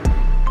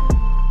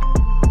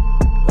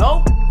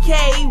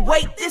Okay,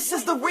 wait, this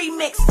is the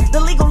remix. The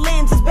Legal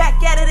Lens is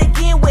back at it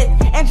again with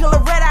Angela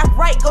Reddock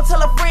Wright. Go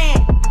tell a friend.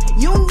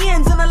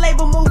 Unions in the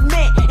labor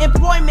movement,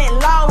 employment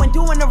law and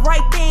doing the right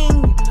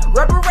thing.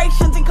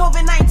 Reparations and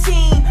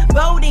COVID-19,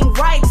 voting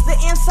rights,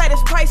 the insight is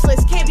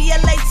priceless.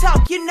 KBLA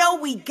talk, you know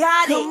we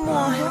got it. Come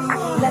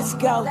on, let's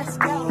go. It's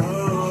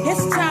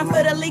time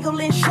for the Legal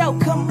Lens show.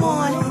 Come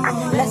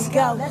on, let's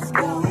go.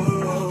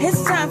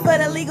 It's time for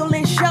the Legal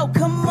Lens show.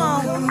 Come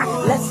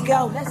on, let's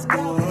go.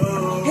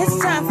 It's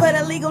time for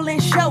the Legal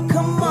Lens show.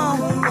 Come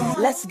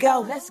on, let's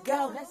go. It's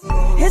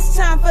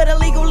time for the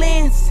Legal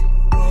Lens.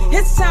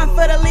 It's time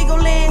for the Legal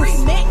Lens.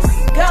 Remix.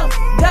 Go,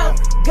 go,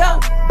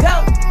 go,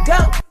 go, go,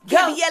 go.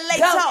 KBLA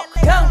talk.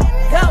 Go,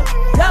 go,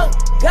 go,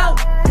 go,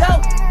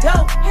 go,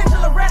 go.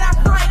 Angela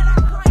Reddock Wright.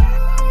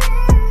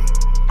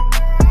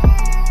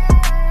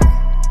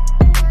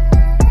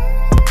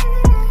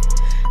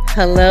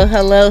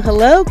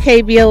 Hello,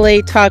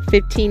 KBLA Talk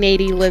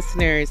 1580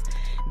 listeners.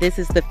 This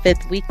is the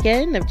fifth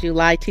weekend of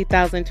July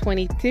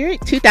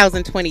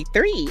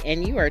 2023,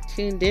 and you are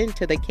tuned in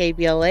to the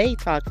KBLA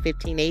Talk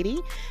 1580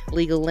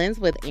 Legal Lens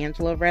with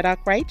Angela Reddock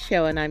Wright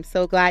Show, and I'm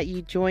so glad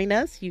you join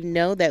us. You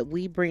know that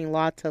we bring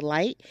law to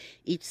light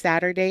each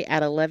Saturday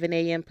at 11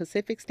 a.m.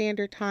 Pacific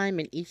Standard Time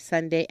and each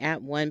Sunday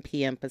at 1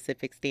 p.m.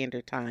 Pacific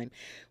Standard Time.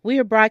 We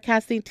are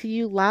broadcasting to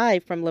you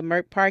live from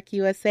Leimert Park,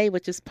 USA,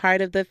 which is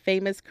part of the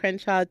famous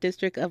Crenshaw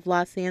District of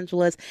Los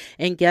Angeles.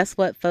 And guess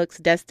what, folks?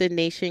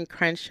 Destination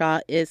Crenshaw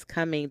is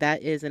coming.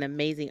 That is an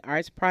amazing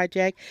arts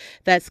project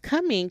that's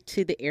coming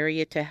to the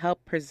area to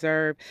help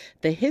preserve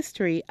the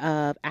history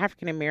of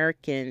African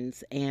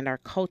Americans and our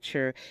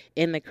culture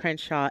in the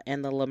Crenshaw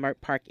and the Leimert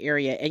Park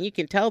area. And you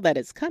can tell that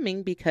it's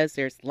coming because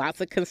there's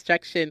lots of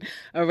construction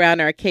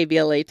around our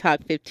KBLA Talk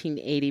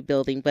 1580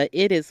 building, but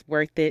it is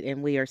worth it,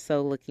 and we are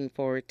so looking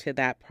forward to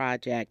that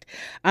project.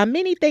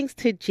 Many thanks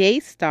to J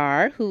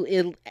Star, who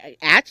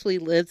actually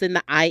lives in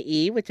the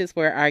IE, which is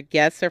where our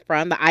guests are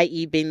from, the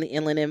IE being the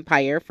Inland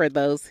Empire, for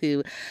those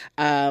who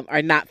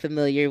are not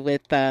familiar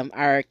with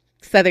our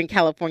Southern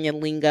California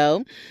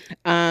lingo.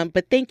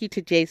 But thank you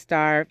to J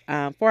Star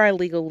for our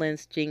Legal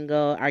Lens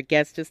jingle. Our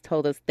guests just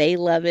told us they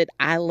love it.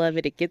 I love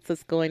it. It gets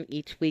us going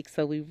each week.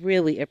 So we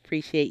really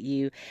appreciate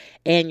you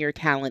and your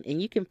talent.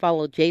 And you can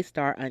follow J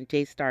Star on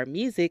J Star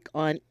Music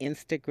on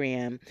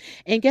Instagram.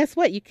 And guess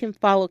what? You can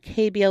follow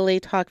KBLA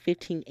Talk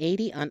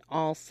 1580 on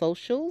all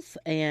socials.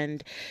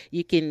 And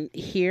you can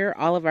hear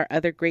all of our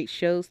other great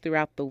shows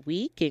throughout the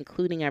week,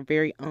 including our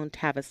very own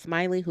Tavis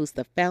Smiley, who's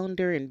the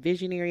founder and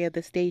visionary of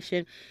the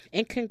station.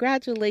 And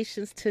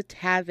congratulations to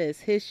Tavis.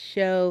 His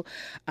show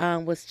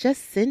was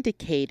just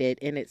syndicated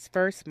in its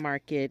first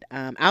market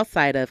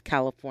outside of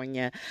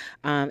California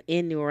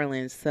in New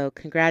Orleans. So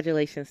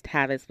congratulations,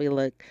 Tavis. We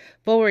look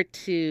forward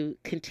to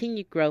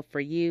continued growth for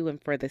you and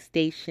for the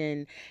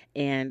station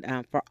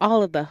and for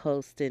all of the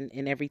hosts and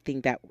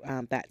everything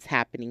that's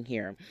happening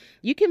here.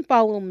 You can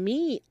follow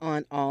me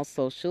on all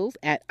socials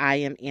at I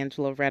am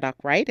Angela Reddock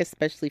Wright,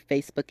 especially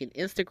Facebook and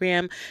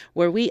Instagram,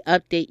 where we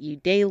update you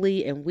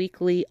daily and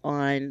weekly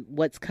on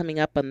what's coming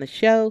up on the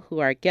show, who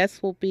our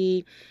guests will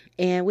be,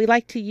 and we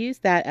like to use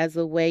that as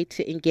a way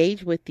to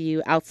engage with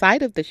you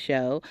outside of the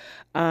show,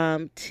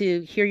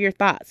 to hear your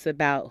thoughts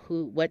about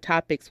what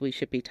topics we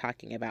should be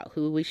talking about,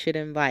 who we should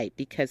invite,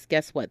 because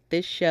guess what?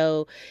 This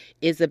show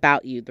is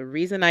about you. The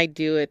reason I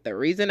do it, the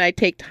reason I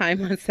take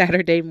time on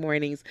Saturday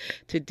mornings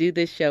to do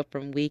this show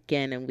from week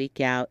in and week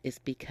out is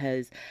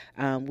because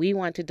we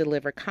want to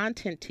deliver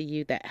content to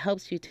you that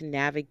helps you to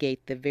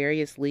navigate the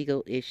various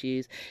legal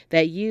issues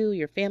that you,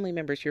 your family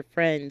members, your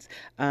friends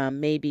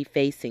may be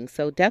facing.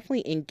 So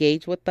definitely engage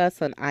with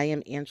us on I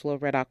Am Angela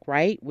Reddock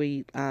Wright.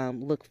 We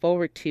look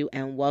forward to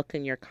and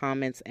welcome your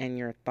comments and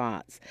your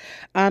thoughts.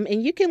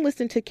 And you can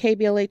listen to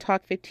KBLA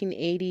Talk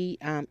 1580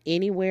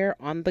 anywhere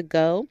on the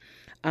go.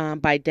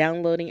 By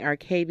downloading our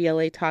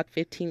KBLA Talk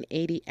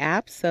 1580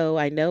 app. So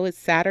I know it's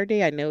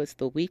Saturday. I know it's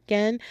the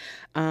weekend.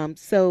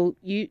 So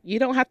you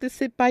don't have to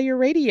sit by your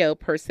radio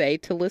per se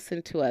to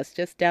listen to us.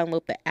 Just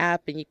download the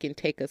app and you can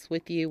take us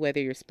with you, whether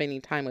you're spending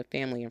time with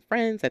family and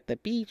friends at the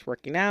beach,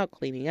 working out,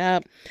 cleaning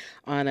up,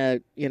 on a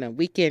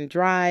weekend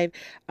drive.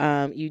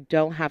 You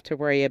don't have to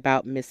worry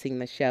about missing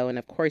the show. And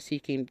of course, you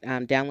can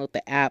download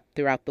the app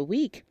throughout the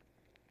week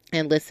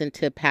and listen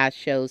to past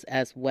shows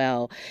as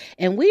well.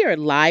 And we are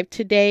live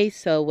today,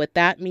 so what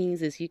that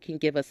means is you can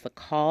give us a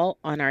call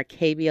on our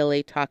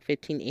KBLA Talk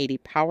 1580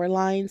 power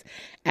lines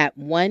at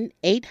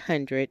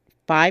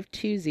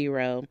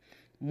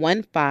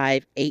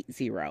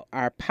 1-800-520-1580.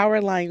 Our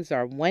power lines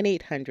are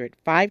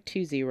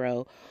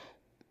 920-1580,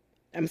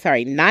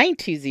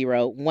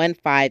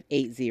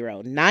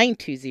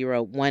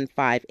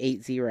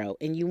 920-1580.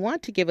 And you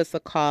want to give us a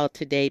call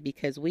today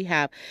because we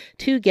have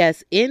two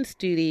guests in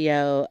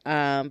studio,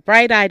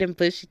 bright-eyed and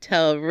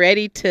bushy-tailed,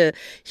 ready to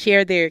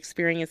share their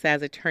experience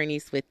as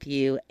attorneys with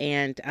you.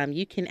 And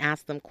you can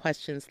ask them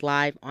questions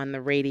live on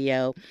the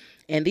radio.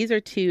 And these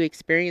are two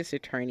experienced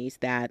attorneys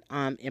that,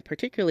 and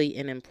particularly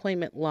in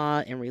employment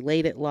law and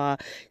related law.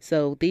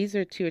 So these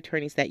are two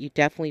attorneys that you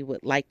definitely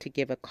would like to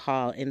give a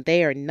call. And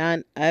they are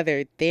none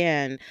other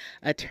than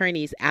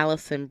attorneys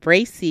Allison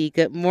Bracy.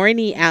 Good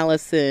morning,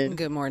 Allison.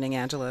 Good morning,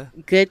 Angela.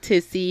 Good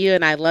to see you.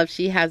 And I love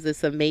she has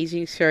this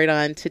amazing t-shirt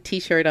on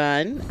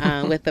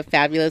with a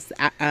fabulous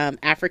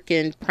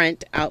African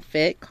print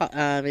outfit.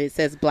 It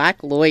says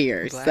Black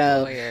Lawyer.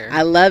 Lawyer.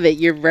 I love it.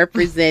 You're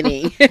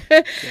representing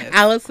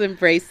Allison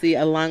Bracy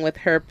along with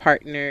her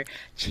partner,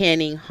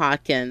 Channing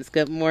Hawkins.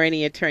 Good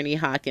morning, Attorney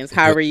Hawkins.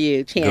 How are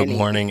you, Channing? Good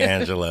morning,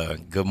 Angela.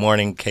 Good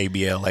morning,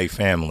 KBLA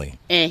family.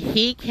 And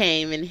he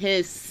came in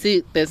his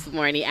suit this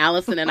morning.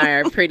 Allison and I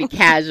are pretty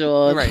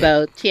casual, Right.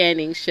 So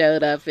Channing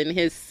showed up in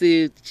his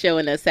suit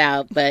showing us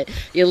out. But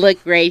you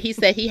look great. He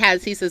says,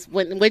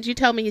 what'd you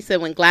tell me? He said,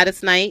 when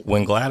Gladys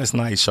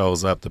Knight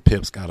shows up, the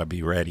Pip's got to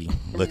be ready,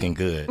 looking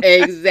good.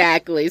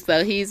 Exactly.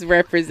 So he's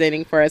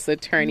representing for us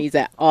attorneys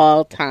at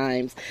all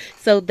times.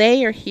 So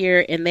they are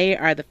here, and they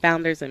are the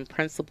founders and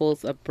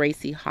principals of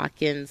Bracy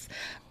Hawkins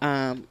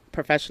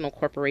Professional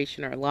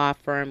Corporation or law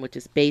firm, which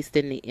is based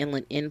in the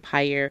Inland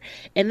Empire.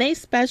 And they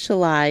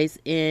specialize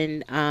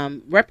in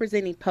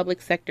representing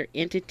public sector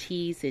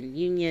entities and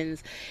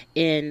unions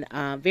in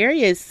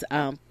various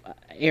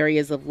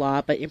areas of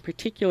law, but in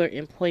particular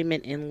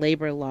employment and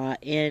labor law,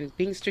 and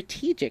being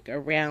strategic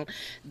around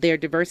their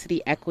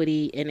diversity,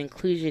 equity, and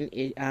inclusion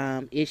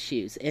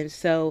issues. And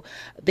so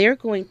they're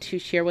going to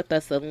share with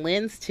us a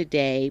lens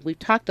today. We've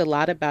talked a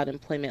lot about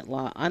employment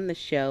law on the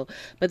show,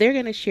 but they're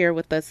going to share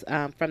with us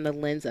from the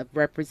lens of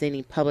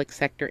representing public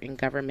sector and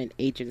government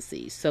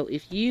agencies. So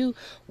if you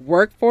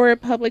work for a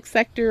public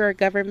sector or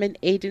government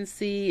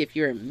agency, if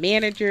you're a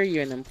manager,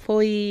 you're an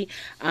employee,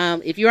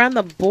 if you're on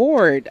the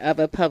board of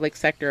a public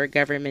sector or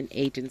government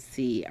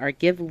agency, or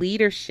give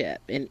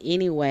leadership in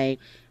any way,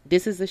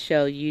 this is a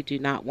show you do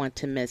not want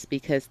to miss,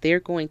 because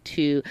they're going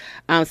to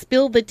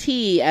spill the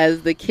tea,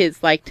 as the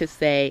kids like to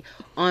say,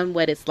 on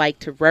what it's like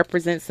to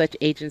represent such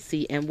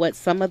agency and what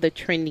some of the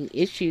trending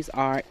issues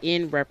are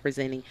in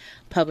representing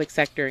public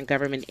sector and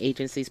government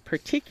agencies,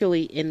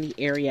 particularly in the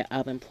area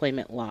of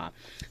employment law.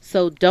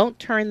 So don't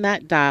turn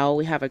that dial.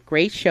 We have a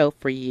great show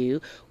for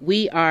you.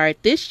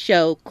 This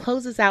show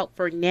closes out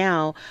for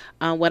now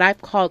what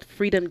I've called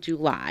Freedom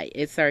July.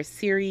 It's our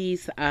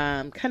series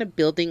kind of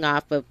building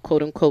off of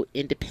quote unquote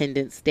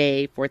Independence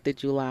Day, 4th of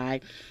July,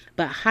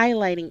 but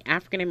highlighting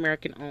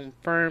African-American owned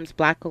firms,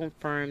 Black owned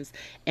firms,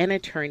 and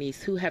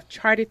attorneys who have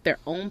charted their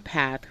own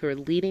path, who are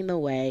leading the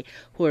way,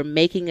 who are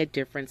making a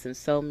difference in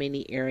so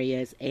many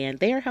areas. And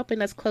they are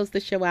helping us close the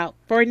show out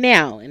for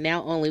now. And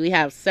now only. We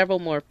have several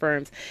more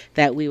firms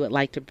that we would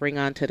like to bring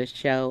onto the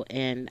show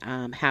and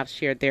have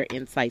shared their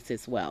insights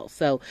as well.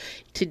 So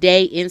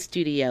today in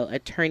studio,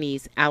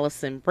 attorneys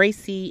Allison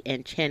Bracy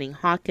and Channing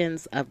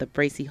Hawkins of the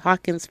Bracy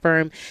Hawkins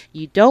firm.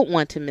 You don't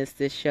want to miss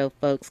this show,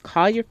 folks.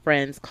 Call your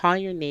friends, call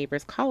your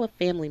neighbors, call a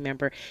family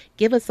member.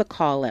 Give us a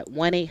call at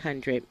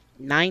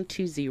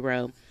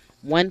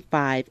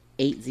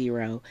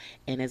 1-800-920-1580.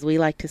 And as we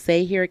like to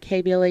say here at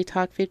KBLA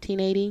Talk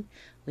 1580,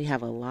 we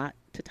have a lot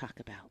to talk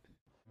about.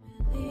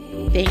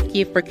 Thank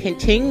you for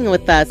continuing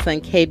with us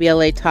on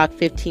KBLA Talk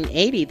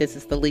 1580. This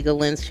is the Legal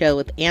Lens Show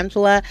with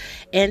Angela.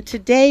 And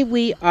today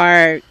we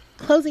are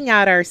closing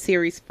out our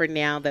series for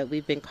now that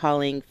we've been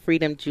calling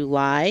Freedom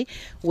July,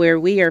 where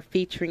we are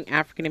featuring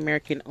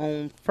African-American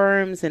owned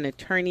firms and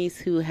attorneys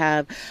who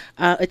have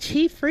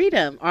achieved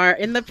freedom, are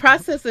in the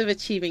process of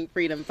achieving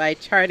freedom by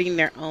charting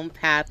their own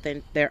path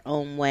and their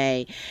own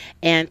way.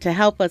 And to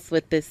help us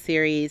with this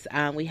series,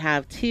 we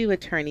have two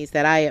attorneys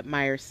that I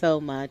admire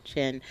so much,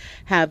 and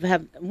have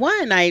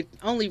one I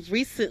only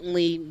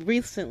recently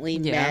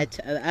met,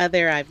 the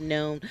other I've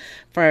known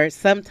for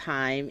some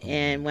time.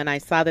 And when I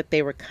saw that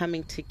they were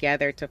coming together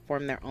to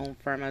form their own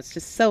firm, I was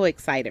just so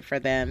excited for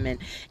them,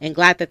 and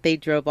glad that they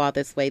drove all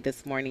this way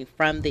this morning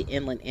from the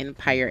Inland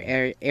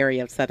Empire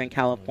area of Southern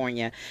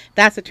California.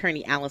 That's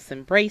attorney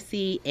Allison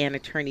Bracy and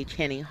attorney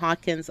Channing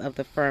Hawkins of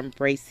the firm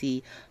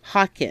Bracy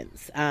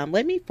Hawkins.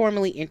 Let me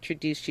formally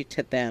introduce you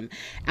to them.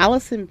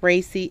 Allison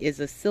Bracy is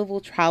a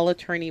civil trial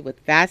attorney with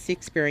vast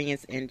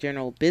experience in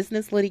general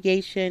business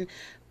litigation,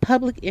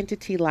 public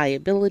entity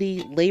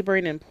liability, labor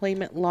and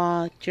employment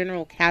law,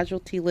 general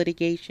casualty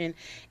litigation,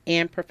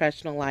 and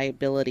professional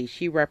liability.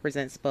 She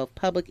represents both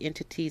public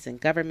entities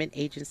and government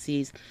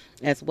agencies,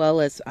 as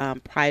well as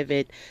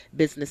private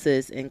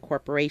businesses and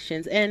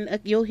corporations.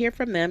 And you'll hear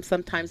from them.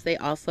 Sometimes they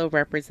also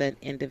represent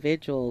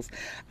individuals.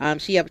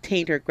 She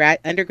obtained her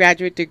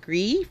undergraduate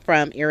degree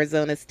from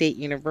Arizona State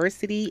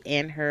University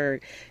and her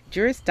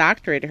Juris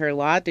Doctorate, her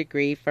law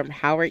degree from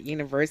Howard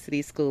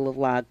University School of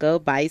Law. Go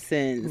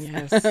Bisons.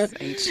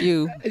 Yes,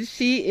 HU.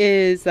 She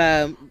is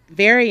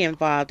very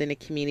involved in the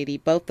community,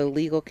 both the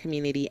legal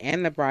community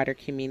and the broader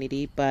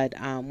community, but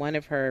one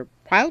of her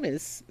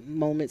proudest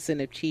moments and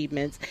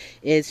achievements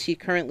is she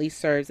currently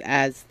serves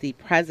as the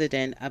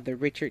president of the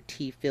Richard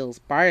T. Fields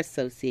Bar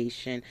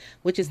Association,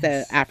 which is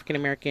the African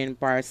American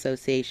Bar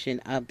Association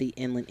of the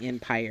Inland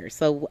Empire.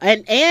 So,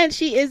 and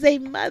she is a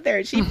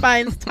mother. She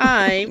finds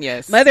time,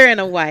 Yes. mother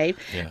and a wife,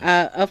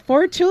 Yes. of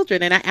 4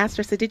 children. And I asked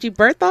her, I said, did you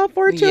birth all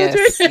 4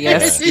 children?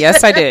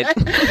 Yes, I did.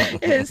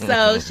 And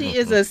so she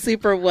is a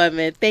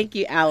superwoman. Thank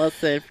you,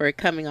 Allison, for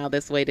coming all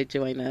this way to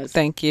join us.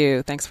 Thank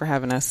you. Thanks for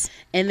having us.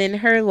 And then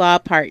her law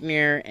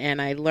partner,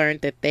 and I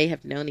learned that they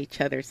have known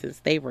each other since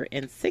they were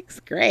in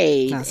 6th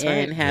grade. That's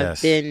and right. have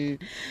Yes. been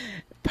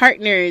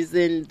partners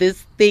in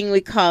this thing we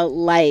call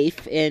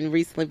life, and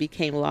recently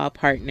became law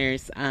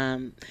partners.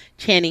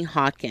 Channing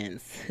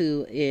Hawkins,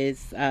 who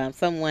is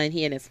someone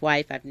he and his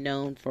wife I've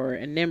known for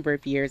a number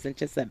of years and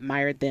just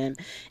admired them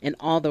and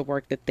all the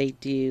work that they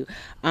do.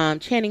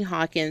 Channing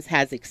Hawkins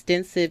has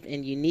extensive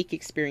and unique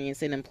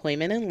experience in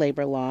employment and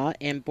labor law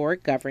and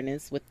board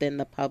governance within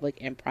the public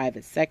and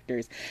private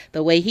sectors.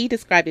 The way he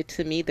described it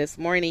to me this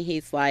morning,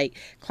 he's like,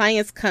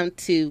 clients come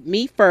to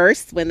me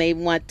first when they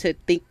want to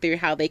think through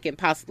how they can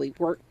possibly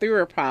work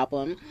through a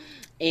problem.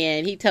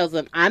 And he tells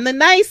them, I'm the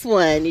nice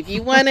one. If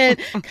you want to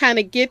kind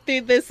of get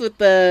through this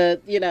with a,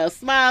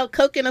 smile,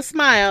 Coke and a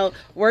smile,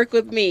 work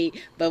with me.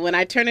 But when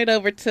I turn it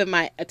over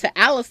to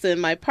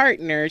Allison, my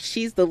partner,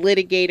 she's the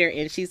litigator,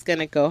 and she's going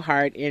to go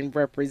hard in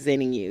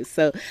representing you.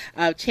 So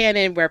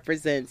Channing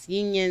represents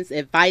unions,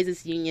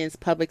 advises unions,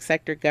 public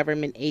sector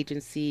government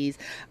agencies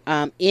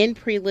in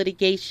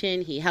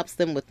pre-litigation. He helps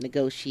them with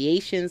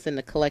negotiations and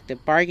the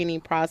collective bargaining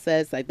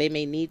process. Like, they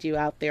may need you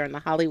out there on the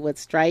Hollywood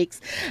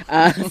strikes,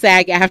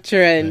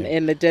 SAG-AFTRA,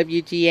 and the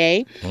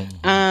WGA.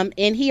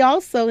 And he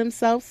also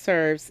himself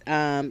serves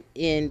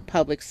in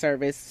public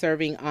service,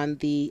 serving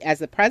as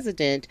the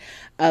president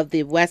of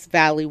the West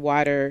Valley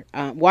Water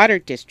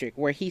District,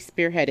 where he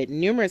spearheaded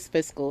numerous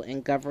fiscal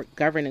and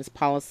governance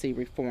policy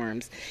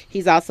reforms.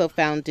 He's also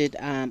founded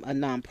a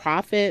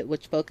nonprofit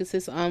which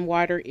focuses on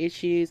water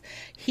issues.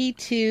 He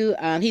too,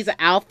 he's an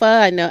Alpha.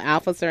 I know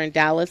Alphas are in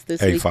Dallas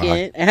this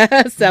weekend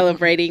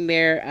celebrating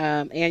their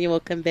annual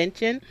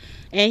convention.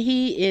 And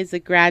he is a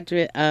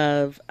graduate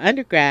of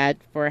undergrad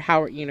for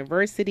Howard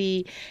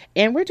University.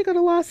 And where'd you go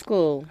to law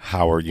school?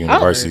 Howard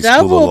University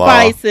School of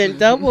Law.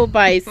 Double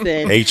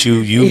bison.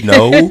 HU, you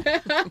know.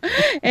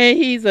 And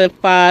he's a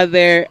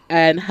father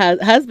and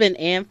husband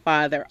and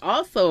father,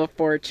 also of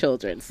 4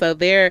 children. So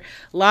their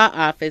law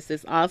office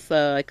is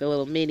also like a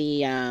little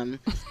mini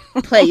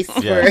place.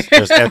 Yes,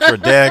 there's extra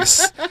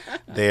decks.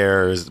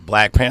 There's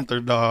Black Panther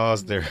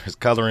dolls. There's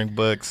coloring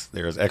books.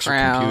 There's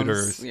extra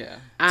computers. Yeah.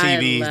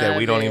 TVs that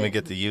we don't even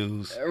get to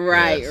use.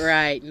 Right, Yes.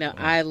 right. No,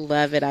 I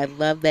love it. I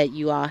love that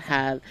you all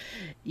have,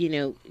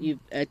 you've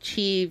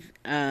achieved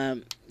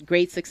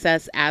great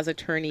success as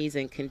attorneys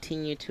and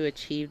continue to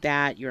achieve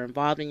that. You're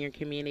involved in your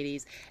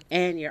communities,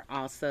 and you're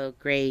also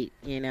great,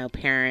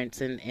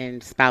 parents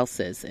and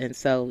spouses. And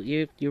so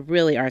you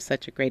really are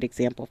such a great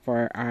example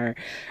for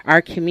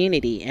our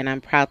community, and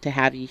I'm proud to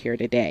have you here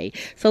today.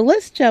 So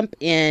let's jump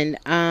in.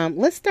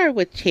 Let's start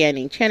with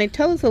Channing. Channing,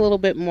 tell us a little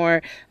bit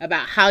more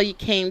about how you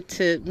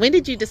when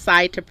did you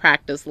decide to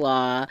practice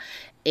law,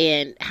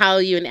 and how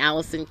you and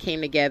Allison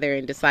came together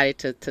and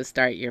decided to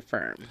start your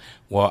firm?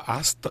 Well,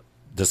 I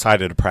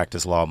decided to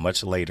practice law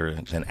much later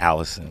than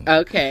Allison.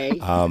 Okay.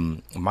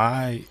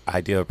 My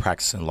idea of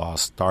practicing law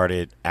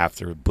started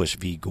after Bush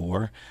v.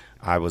 Gore.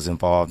 I was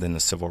involved in the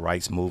civil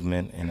rights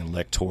movement and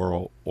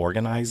electoral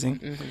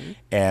organizing,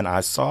 and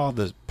I saw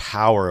the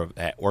power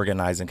that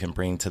organizing can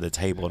bring to the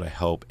table to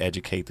help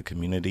educate the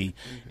community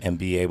and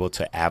be able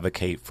to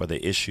advocate for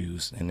the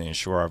issues and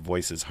ensure our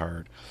voice is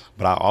heard.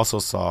 But I also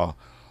saw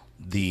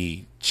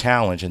the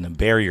challenge and the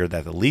barrier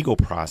that the legal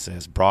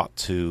process brought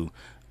to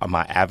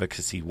my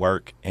advocacy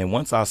work. And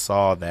once I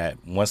saw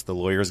that once the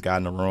lawyers got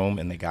in the room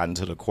and they got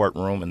into the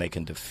courtroom and they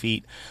can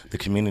defeat the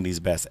community's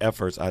best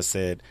efforts, I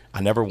said,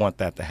 I never want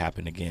that to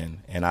happen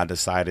again. And I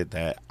decided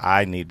that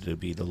I needed to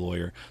be the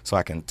lawyer so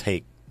I can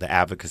take the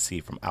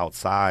advocacy from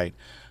outside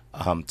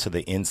to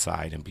the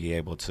inside and be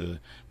able to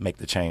make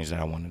the change that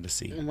I wanted to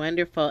see.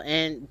 Wonderful.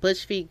 And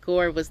Bush v.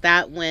 Gore, was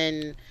that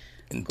when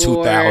In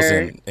Gore...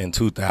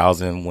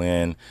 2000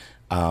 when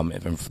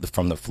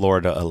from the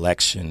Florida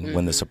election,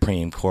 when the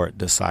Supreme Court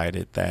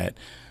decided that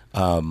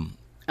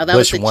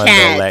Bush won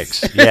the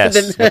election.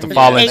 Yes, with the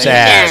fallen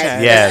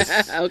Chaz.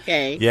 Yes.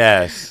 Okay.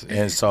 Yes.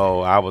 And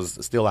so I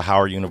was still a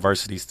Howard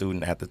University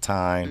student at the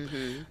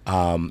time.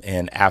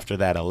 And after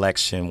that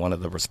election, one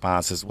of the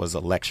responses was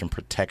election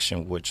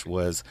protection, which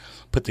was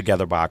put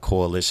together by a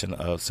coalition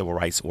of civil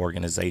rights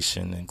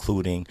organizations,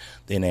 including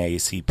the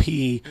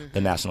NAACP,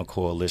 the National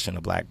Coalition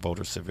of Black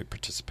Voter Civic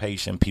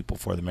Participation, People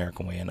for the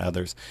American Way, and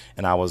others.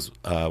 And I was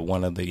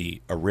one of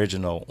the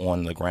original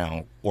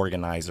on-the-ground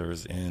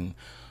organizers in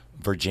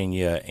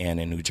Virginia and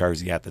in New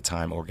Jersey at the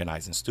time,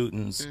 organizing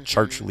students,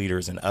 church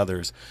leaders, and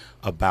others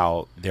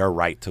about their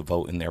right to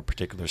vote in their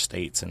particular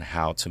states and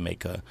how to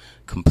make a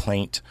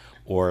complaint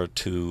or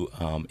to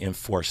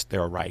enforce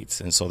their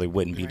rights, and so they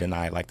wouldn't be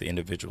denied like the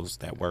individuals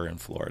that were in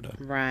Florida.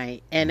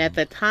 Right. And at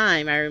the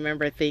time, I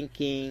remember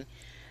thinking,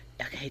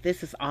 okay,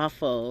 this is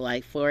awful.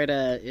 Like,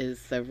 Florida is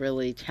a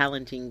really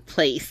challenging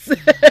place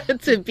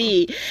to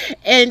be.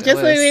 And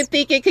just when we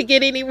think it could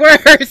get any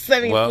worse,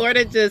 I mean,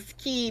 Florida just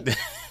keeps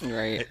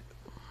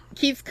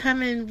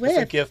coming with. It's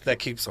a gift that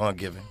keeps on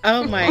giving.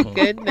 Oh my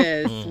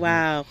goodness.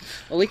 Wow.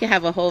 Well, we could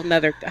have a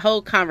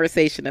whole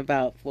conversation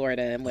about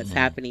Florida and what's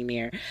happening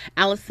there.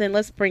 Allison,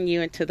 let's bring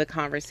you into the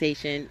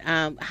conversation.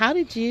 How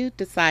did you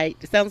decide?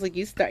 It sounds like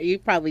you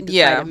probably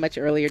decided much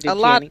earlier. A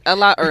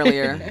lot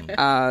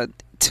earlier.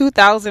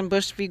 2000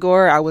 Bush v.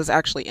 Gore, I was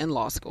actually in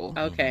law school.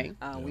 Okay.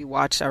 We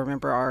watched, I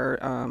remember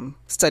our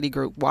study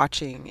group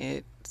watching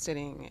it,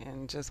 sitting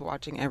and just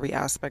watching every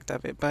aspect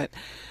of it. But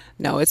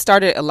no, it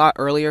started a lot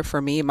earlier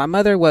for me. My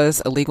mother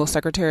was a legal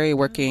secretary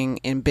working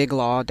in big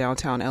law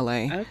downtown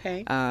LA.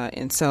 Okay.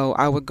 And so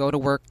I would go to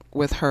work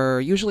with her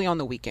usually on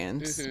the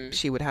weekends.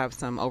 She would have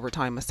some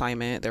overtime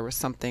assignment. There was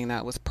something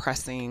that was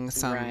pressing,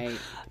 some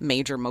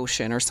major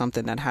motion or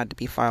something that had to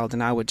be filed.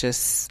 And I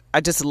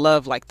just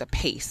love like the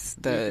pace,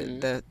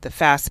 the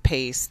fast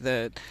pace,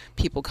 the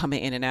people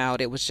coming in and out.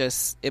 It was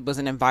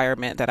an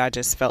environment that I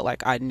just felt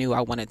like I knew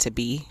I wanted to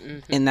be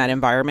in that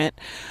environment.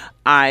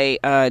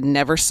 I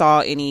never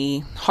saw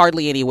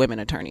hardly any women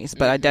attorneys,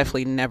 but I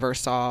definitely never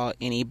saw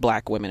any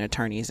black women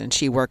attorneys. And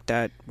she worked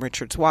at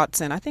Richards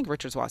Watson. I think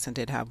Richards Watson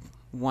did have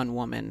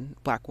one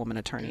black woman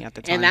attorney at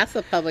the time. And that's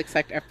a public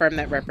sector, a firm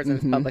that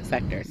represents public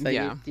sector. So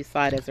you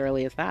saw it as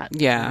early as that.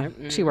 Yeah.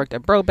 Right? She worked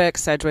at Brobeck,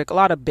 Sedgwick, a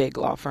lot of big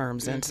law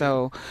firms. And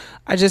so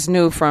I just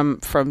knew from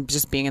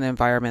just being in the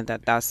environment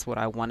that that's what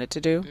I wanted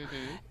to do.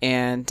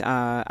 And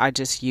I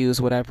just used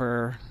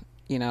whatever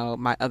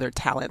my other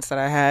talents that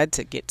I had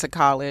to get to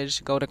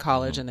college, go to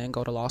college, and then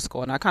go to law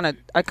school. And I kind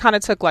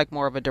of took like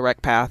more of a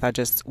direct path. I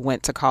just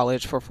went to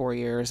college for 4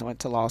 years, went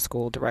to law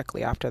school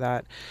directly after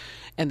that.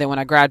 And then when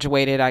I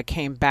graduated, I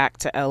came back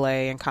to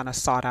LA and kind of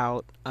sought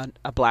out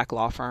a black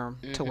law firm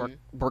to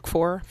work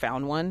for,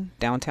 found one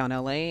downtown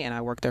LA, and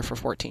I worked there for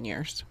 14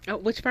 years. Oh,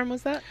 which firm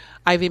was that?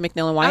 Ivy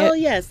McNeil and Wyatt. Oh,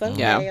 yes.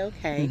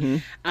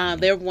 Okay.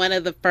 They're one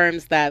of the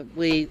firms that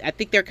I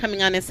think they're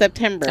coming on in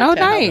September to help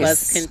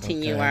us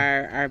continue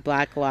our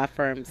Black Law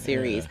Firm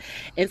series.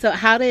 And so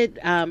how did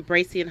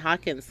Bracy and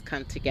Hawkins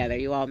come together?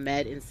 You all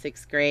met in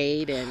 6th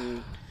grade,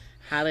 and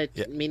how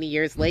did many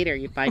years later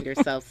you find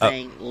yourself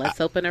saying, let's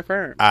open a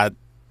firm?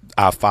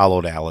 I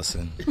followed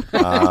Allison.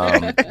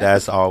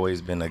 That's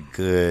always been a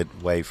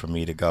good way for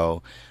me to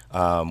go.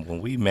 When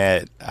we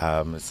met,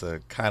 it's a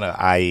kind of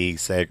IE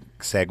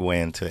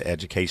segue into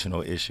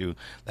educational issue.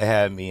 They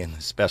had me in a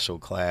special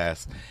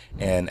class,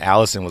 and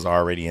Allison was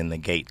already in the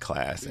GATE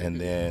class. And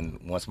then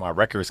once my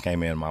records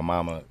came in, my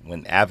mama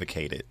went and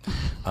advocated.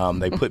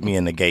 They put me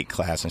in the GATE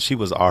class, and she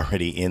was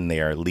already in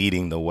there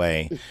leading the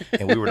way.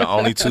 And we were the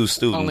only two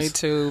students. Only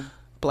two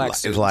black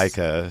students. Like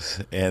us.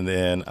 And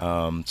then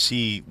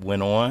she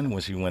went on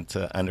when she went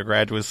to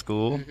undergraduate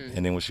school.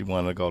 And then when she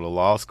wanted to go to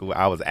law school,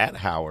 I was at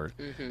Howard,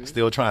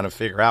 still trying to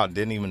figure out,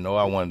 didn't even know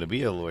I wanted to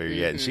be a lawyer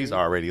yet. And she's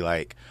already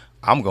like,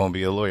 I'm going to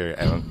be a lawyer.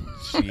 And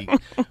she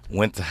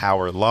went to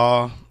Howard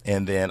Law.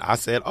 And then I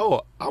said, I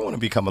want to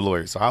become a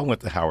lawyer. So I went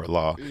to Howard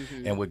Law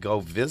and would go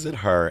visit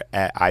her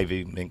at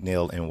Ivy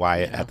McNeil and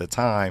Wyatt at the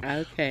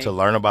time to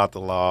learn about the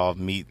law,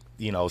 meet,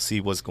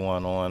 see what's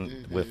going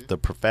on with the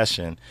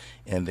profession.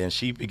 And then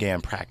she began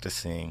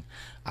practicing.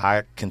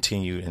 I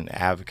continued in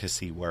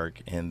advocacy work.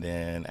 And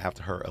then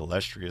after her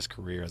illustrious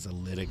career as a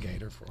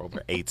litigator for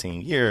over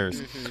 18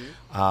 years,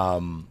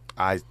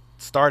 I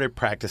started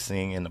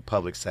practicing in the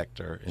public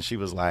sector. And she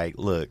was like,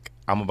 look,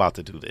 I'm about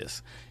to do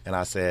this. And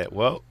I said,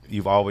 well,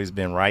 you've always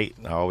been right.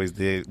 I always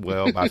did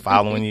well by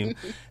following you.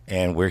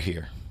 And we're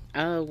here.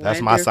 Oh,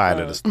 that's my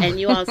side of the story. And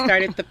you all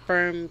started the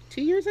firm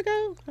 2 years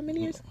ago? How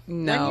many years?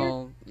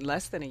 No,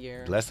 less than a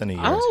year. Less than a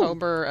year.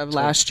 October of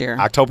last year.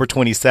 October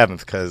 27th,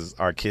 because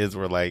our kids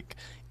were like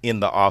in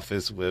the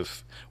office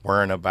with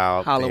worrying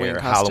about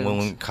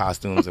Halloween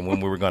costumes and when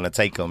we were going to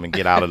take them and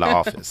get out of the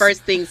office.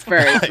 First things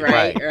first,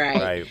 right?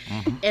 Right.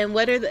 And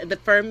what are the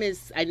firm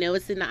is, I know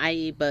it's in the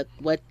IE, but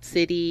what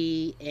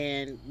city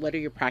and what are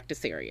your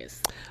practice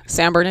areas?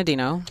 San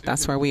Bernardino,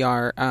 that's where we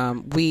are.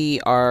 We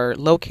are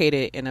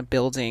located in a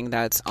building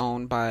that's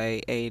owned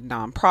by a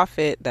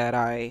nonprofit that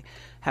I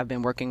have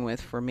been working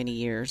with for many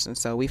years. And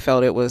so we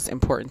felt it was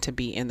important to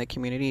be in the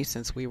community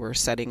since we were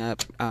setting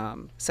up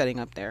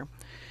there.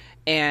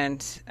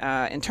 And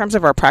in terms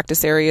of our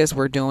practice areas,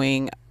 we're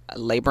doing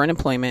labor and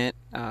employment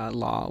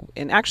law,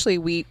 and actually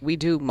we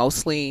do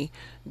mostly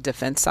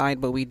defense side,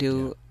 but we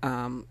do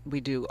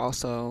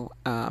also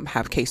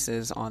have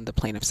cases on the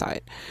plaintiff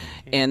side,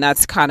 and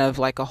that's kind of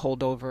like a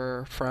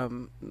holdover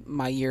from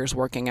my years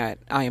working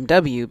at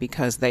IMW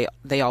because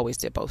they always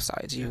did both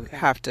sides. You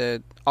have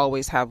to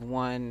always have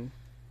one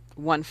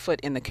foot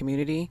in the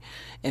community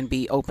and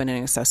be open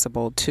and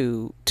accessible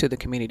to the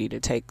community to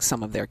take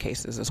some of their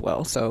cases as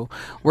well. So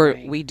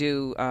we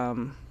do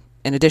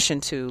in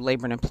addition to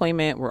labor and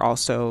employment, we're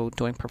also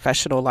doing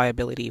professional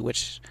liability,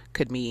 which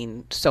could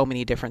mean so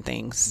many different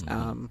things.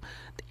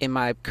 In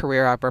my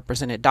career, I've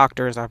represented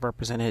doctors, I've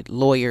represented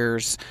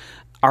lawyers,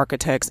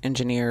 architects,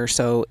 engineers.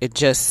 So it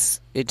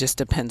just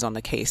depends on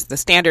the case. The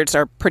standards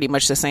are pretty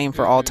much the same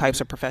for all types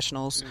of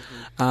professionals.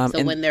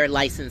 So when their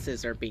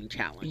licenses are being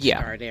challenged,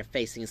 Yeah. or they're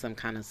facing some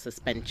kind of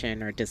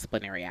suspension or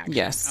disciplinary action.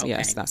 Yes, Okay.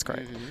 yes, that's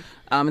correct.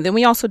 And then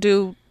we also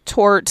do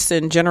torts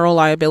and general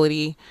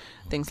liability,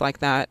 things like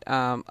that.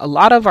 A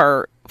lot of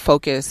our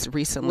focus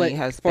recently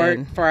has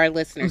been for our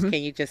listeners. Can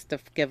you just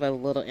give a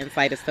little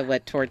insight as to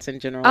what torts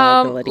and general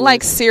liability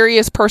like is?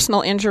 serious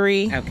personal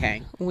injury.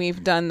 Okay.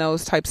 We've done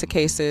those types of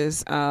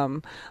cases.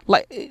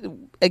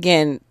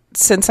 Again,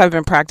 since I've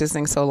been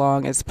practicing so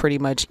long, it's pretty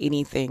much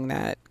anything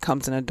that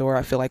comes in the door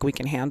I feel like we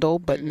can handle.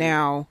 But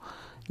now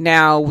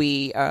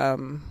we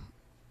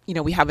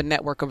we have a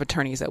network of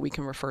attorneys that we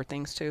can refer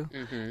things to,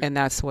 and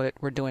that's what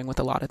we're doing with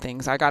a lot of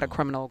things. I got a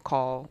criminal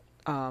call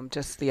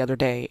just the other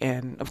day,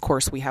 and of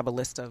course we have a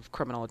list of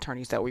criminal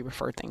attorneys that we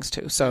refer things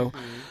to. So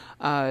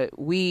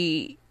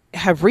we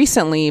have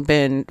recently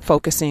been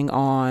focusing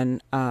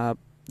on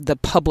the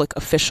public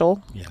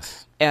official.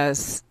 Yes.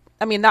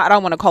 I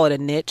don't want to call it a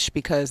niche,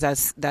 because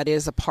that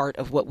is a part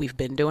of what we've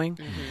been doing,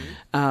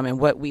 and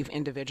what we've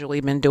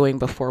individually been doing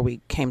before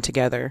we came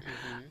together.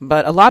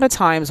 But a lot of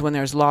times when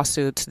there's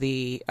lawsuits,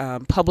 the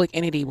public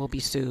entity will be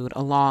sued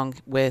along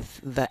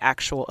with the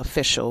actual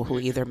official who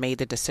either made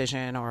the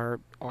decision or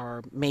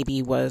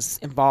maybe was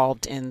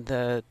involved in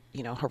the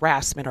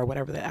harassment or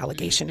whatever the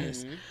allegation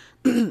is.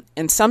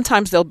 And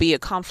sometimes there'll be a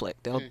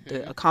conflict.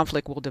 A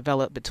conflict will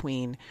develop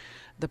between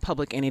the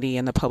public entity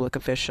and the public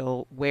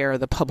official, where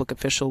the public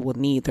official will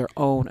need their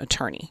own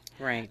attorney.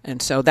 Right.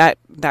 And so that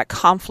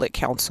conflict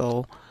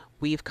counsel,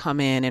 we've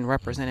come in and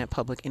represented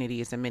public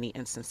entities in many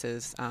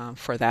instances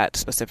for that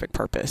specific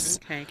purpose.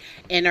 Okay.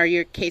 And are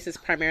your cases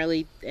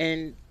primarily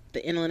in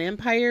the Inland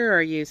Empire, or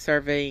are you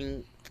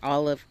serving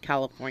all of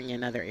California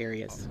and other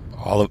areas?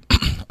 All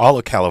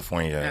of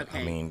California.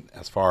 Okay. I mean,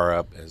 as far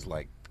up as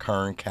like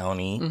Kern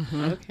County,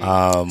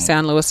 Okay.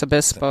 San Luis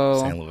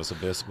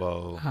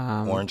Obispo.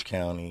 Orange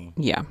County,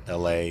 Yeah.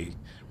 LA,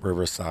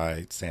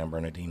 Riverside, San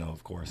Bernardino,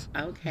 of course.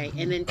 Okay.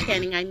 And then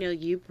Channing, I know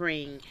you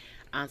bring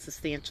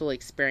substantial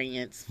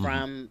experience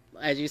from,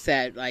 as you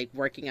said, like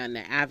working on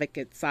the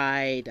advocate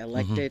side,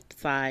 elected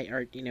side,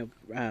 or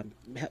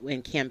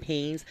in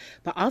campaigns,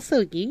 but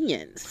also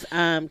unions.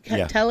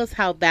 Tell us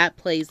how that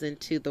plays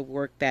into the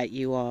work that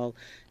you all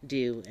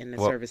do and the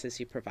services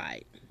you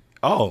provide.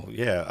 Oh,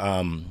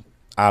 yeah.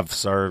 I've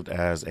served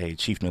as a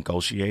chief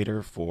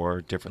negotiator for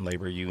different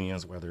labor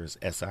unions, whether it's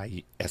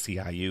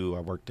SEIU.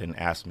 I worked in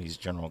ASME's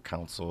general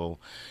counsel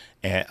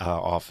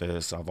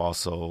office. I've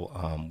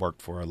also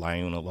worked for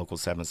LIUNA Local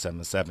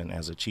 777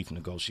 as a chief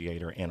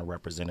negotiator and a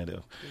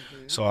representative.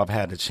 So I've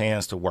had the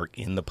chance to work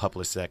in the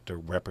public sector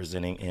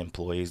representing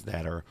employees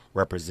that are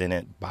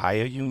represented by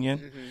a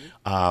union,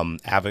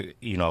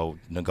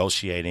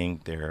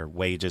 negotiating their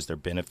wages, their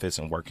benefits,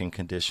 and working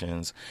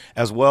conditions,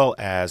 as well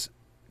as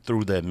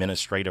through the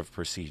administrative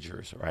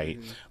procedures, right?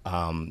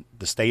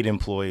 The state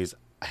employees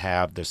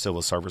have their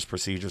civil service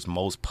procedures.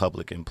 Most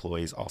public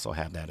employees also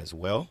have that as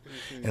well.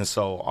 And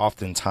so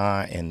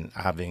oftentimes, and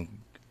I've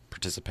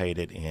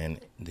participated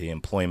in the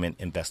employment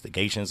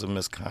investigations of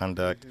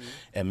misconduct,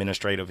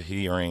 administrative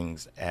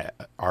hearings,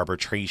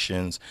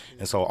 arbitrations.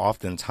 And so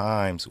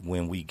oftentimes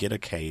when we get a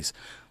case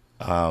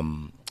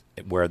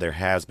where there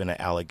has been an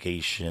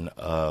allegation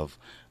of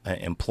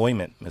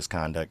employment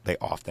misconduct, they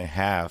often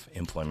have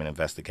employment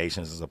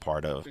investigations as a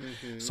part of.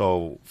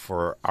 So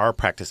for our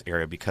practice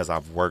area, because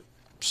I've worked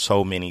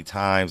so many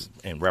times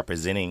in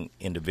representing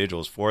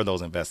individuals for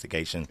those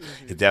investigations,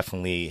 it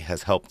definitely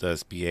has helped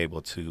us be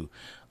able to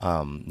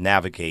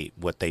navigate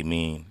what they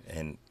mean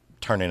and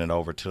turning it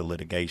over to the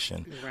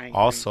litigation. Right,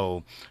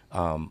 also,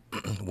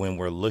 when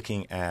we're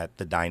looking at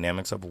the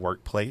dynamics of a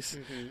workplace,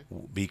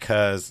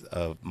 because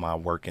of my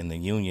work in the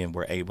union,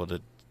 we're able to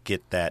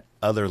get that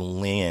other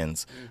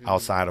lens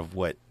outside of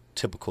what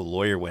typical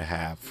lawyer would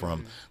have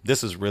from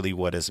this is really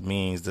what it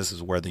means, this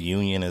is where the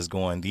union is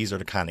going, these are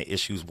the kind of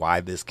issues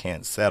why this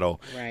can't settle,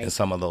 and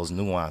some of those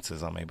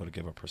nuances I'm able to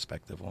give a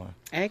perspective on.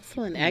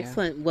 Excellent.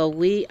 Well,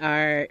 were you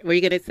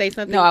going to say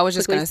something? No, I was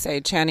just going to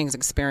say Channing's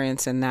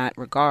experience in that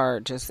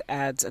regard just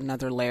adds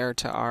another layer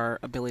to our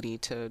ability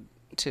to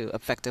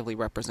effectively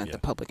represent the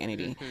public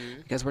entity,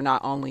 because we're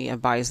not only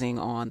advising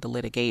on the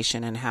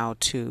litigation and how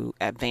to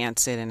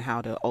advance it and how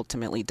to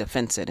ultimately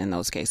defend it in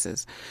those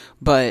cases,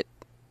 but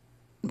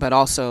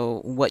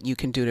also what you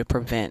can do to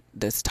prevent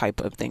this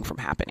type of thing from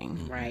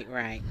happening. Right.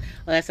 Well,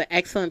 that's an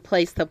excellent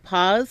place to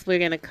pause. We're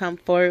going to come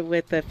forward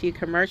with a few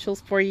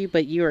commercials for you,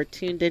 but you are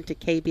tuned into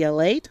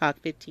KBLA Talk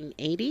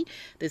 1580.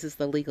 This is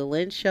the Legal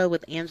Lens Show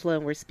with Angela,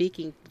 and we're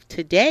speaking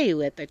today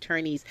with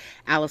attorneys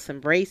Allison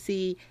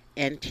Bracy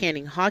and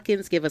Channing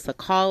Hawkins. Give us a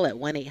call at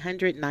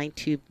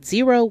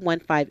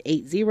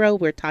 1-800-920-1580.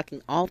 We're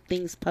talking all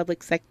things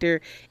public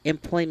sector,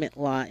 employment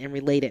law, and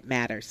related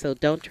matters. So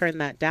don't turn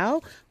that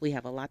dial. We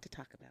have a lot to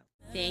talk about.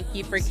 Thank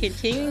you for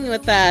continuing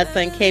with us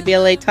on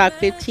KBLA Talk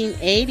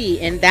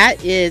 1580. And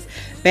that is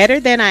Better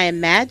Than I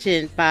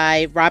Imagined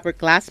by Robert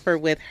Glasper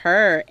with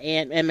her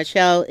and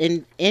Michelle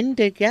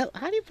Indigo.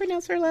 How do you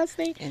pronounce her last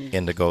name?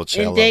 Indigo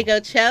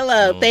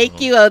Cello.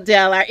 Thank you,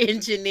 Odell, our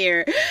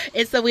engineer.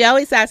 And so we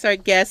always ask our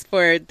guests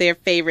for their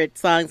favorite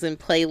songs and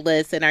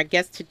playlists. And our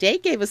guest today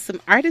gave us some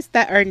artists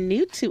that are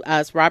new to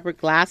us. Robert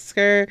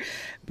Glasper,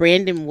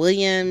 Brandon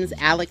Williams,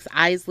 Alex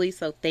Isley.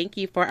 So thank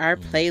you for our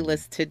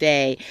playlist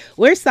today.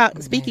 We're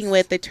speaking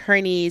with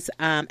attorneys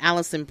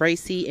Allison,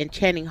 Bracy, and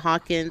Channing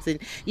Hawkins. And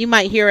you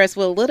might hear us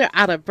with a little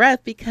out of breath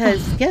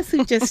because guess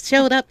who just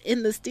showed up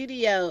in the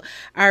studio?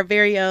 Our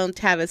very own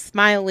Tavis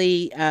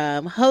Smiley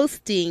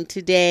hosting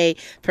today,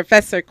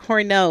 Professor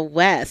Cornell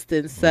West.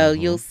 And so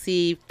you'll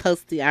see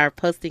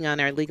posting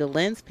on our Legal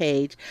Lens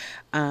page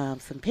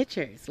some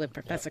pictures with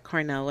Professor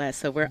Cornell West.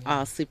 So we're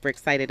all super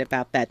excited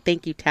about that.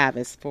 Thank you,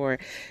 Tavis, for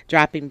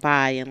dropping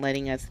by and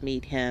letting us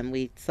meet him.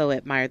 We so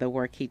admire the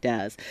work he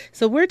does.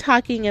 So we're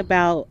talking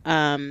about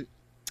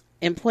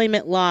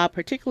employment law,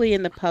 particularly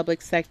in the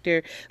public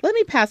sector. Let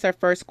me pass our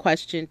first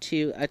question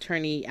to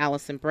Attorney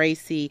Allison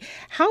Bracy.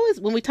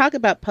 When we talk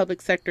about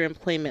public sector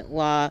employment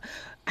law,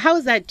 how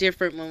is that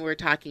different when we're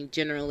talking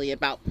generally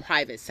about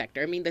private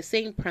sector? I mean, the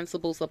same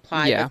principles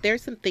apply, but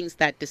there's some things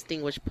that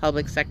distinguish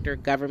public sector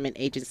government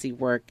agency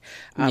work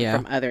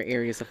from other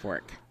areas of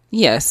work.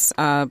 Yes.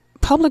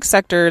 Public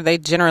sector, they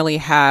generally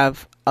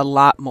have a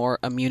lot more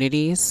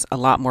immunities, a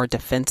lot more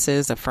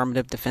defenses,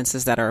 affirmative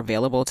defenses that are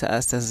available to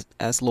us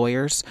as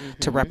lawyers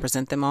to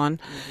represent them on.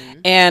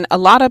 And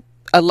what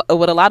a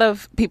lot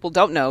of people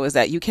don't know is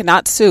that you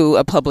cannot sue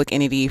a public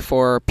entity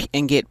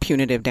and get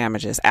punitive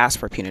damages, ask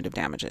for punitive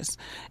damages.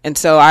 And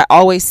so I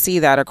always see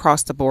that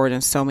across the board in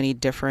so many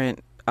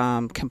different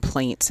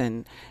complaints,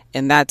 and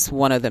that's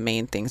one of the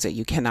main things that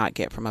you cannot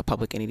get from a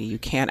public entity. You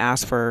can't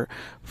ask for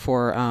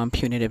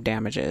punitive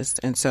damages,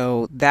 and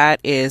so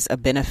that is a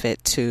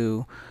benefit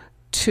to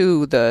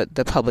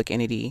the public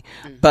entity.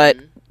 But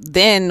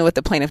then what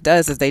the plaintiff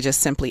does is they just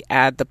simply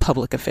add the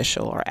public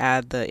official or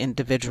add the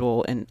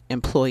individual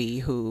employee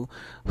who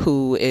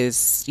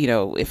is,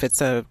 if it's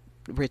a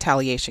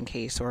retaliation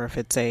case or if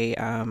it's a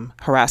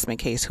harassment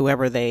case,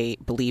 whoever they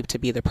believe to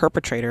be the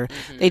perpetrator,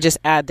 they just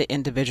add the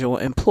individual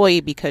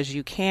employee because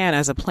you can,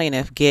 as a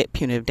plaintiff, get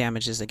punitive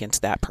damages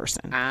against that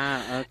person.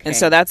 Okay. And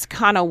so that's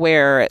kind of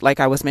where,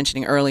 like I was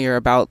mentioning earlier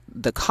about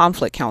the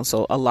conflict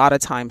counsel, a lot of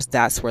times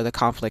that's where the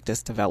conflict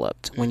is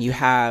developed. When you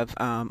have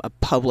a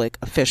public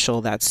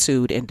official that's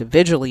sued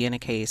individually in a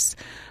case,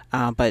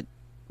 but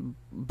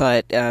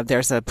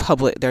there's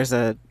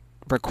a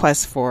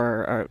request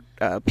for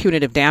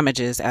punitive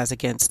damages as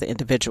against the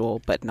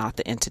individual, but not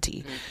the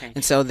entity. Okay.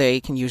 And so they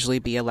can usually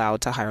be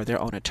allowed to hire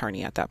their own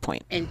attorney at that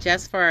point. And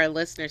just for our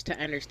listeners to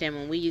understand,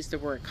 when we use the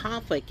word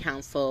conflict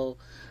counsel,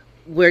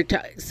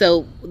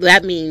 so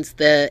that means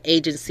the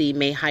agency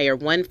may hire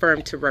one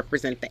firm to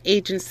represent the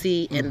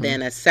agency and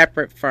then a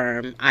separate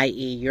firm,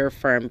 i.e. your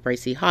firm,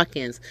 Bracy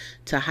Hawkins,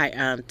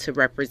 to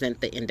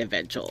represent the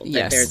individual.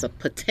 Yes. That there's a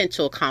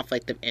potential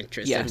conflict of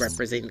interest in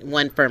representing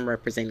one firm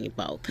representing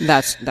both.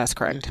 That's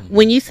correct.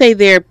 When you say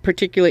there are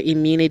particular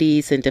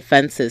immunities and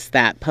defenses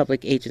that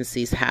public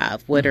agencies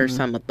have, what are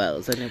some of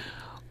those?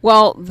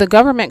 Well, the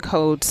government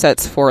code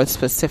sets forth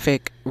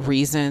specific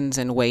reasons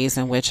and ways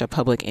in which a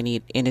public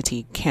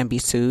entity can be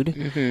sued.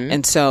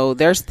 And so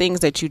there's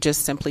things that you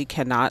just simply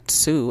cannot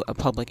sue a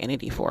public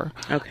entity for.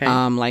 Okay.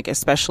 Like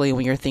especially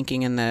when you're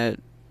thinking in the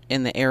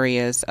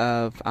areas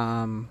of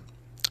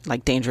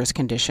like dangerous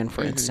condition,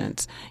 for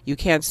instance. You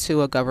can't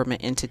sue a government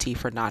entity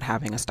for not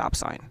having a stop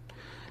sign.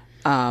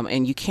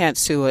 And you can't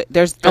sue it.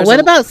 What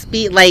about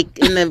speed? Like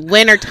in the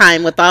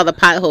wintertime with all the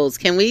potholes,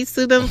 can we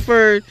sue them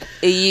for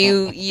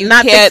you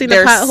not can't, fixing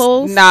the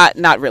potholes?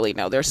 Not really.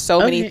 No, there's so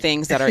many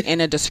things that are in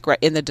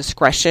the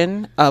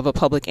discretion of a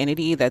public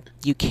entity that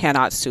you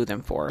cannot sue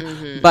them for.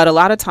 But a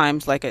lot of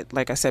times, like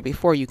I said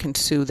before, you can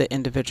sue the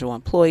individual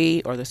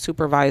employee or the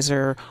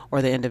supervisor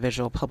or the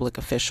individual public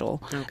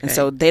official, and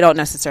so they don't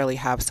necessarily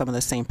have some of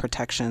the same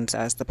protections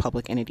as the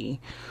public entity.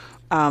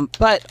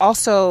 But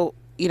also,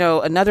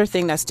 another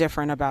thing that's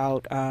different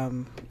about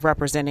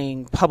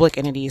representing public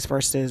entities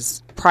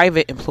versus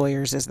private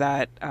employers is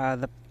that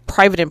the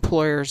private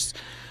employers,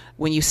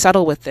 when you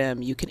settle with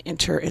them, you can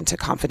enter into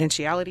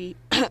confidentiality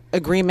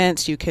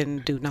agreements, you can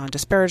do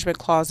non-disparagement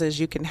clauses,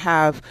 you can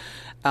have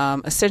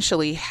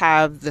essentially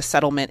have the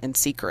settlement in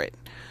secret.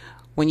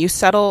 When you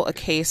settle a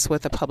case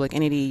with a public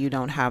entity, you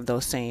don't have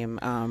that same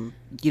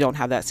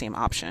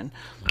option.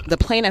 The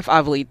plaintiff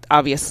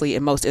obviously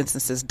in most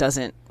instances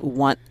doesn't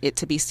want it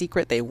to be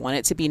secret. They want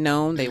it to be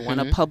known. They want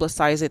to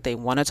publicize it. They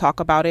want to talk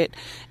about it.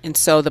 And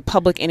so the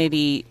public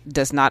entity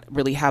does not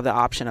really have the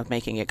option of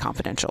making it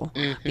confidential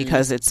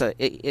because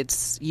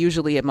it's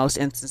usually in most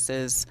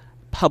instances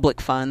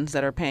public funds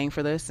that are paying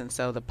for this, and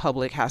so the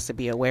public has to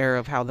be aware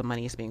of how the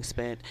money is being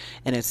spent,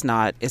 and it's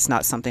not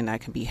something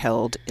that can be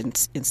held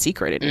in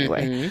secret in any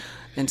way.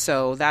 And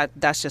so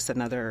that's just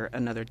another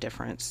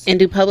difference. And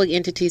do public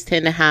entities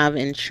tend to have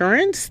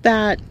insurance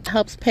that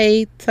helps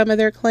pay some of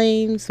their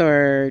claims,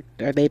 or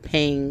are they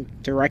paying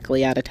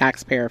directly out of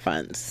taxpayer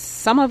funds?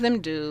 Some of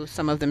them do,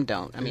 some of them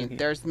don't. I mean,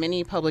 there's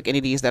many public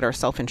entities that are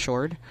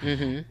self-insured,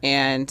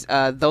 and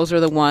those are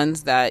the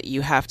ones that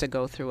you have to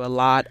go through a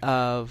lot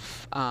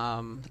of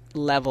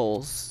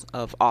levels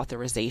of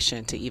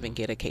authorization to even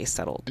get a case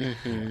settled.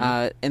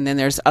 And then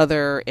there's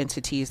other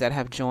entities that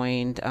have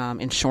joined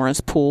insurance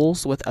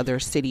pools with other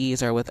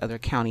cities or with other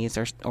counties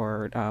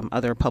or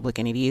other public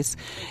entities,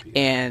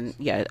 and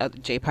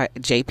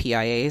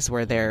JPIAs,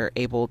 where they're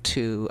able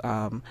to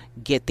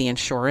get the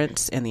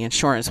insurance, and the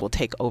insurance will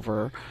take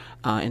over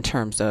in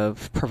terms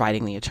of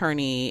providing the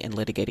attorney and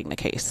litigating the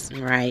case.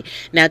 Right.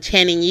 Now,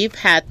 Channing, you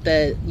have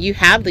the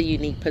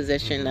unique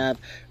position of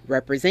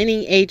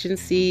representing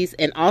agencies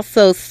and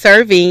also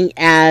serving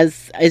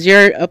as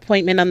your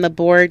appointment on the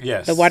board.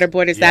 Yes. The water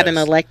board, is that an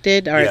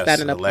elected or is that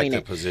an appointed?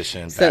 Elected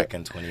position back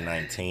in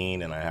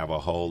 2019, and I have a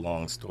whole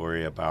long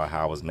story about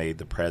how I was made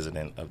the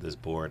president of this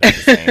board at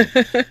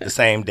the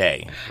same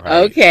day.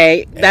 Right?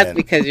 Okay, that's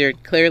because you're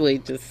clearly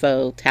just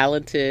so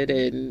talented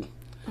and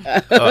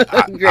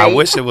I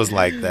wish it was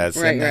like that.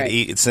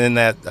 Send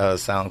that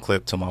sound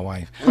clip to my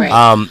wife.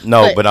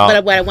 But what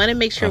I want to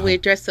make sure we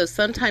address, so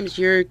sometimes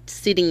you're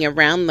sitting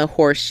around the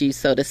horseshoe,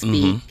 so to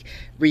speak,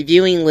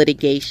 reviewing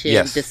litigation,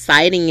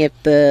 deciding if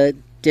the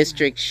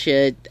district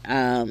should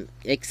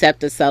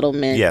accept a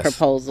settlement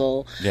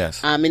proposal.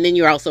 And then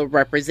you're also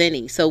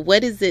representing. So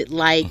what is it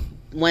like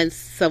once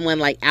someone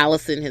like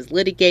Allison has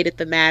litigated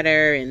the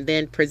matter and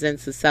then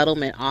presents a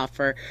settlement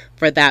offer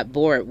for that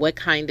board? What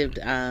kind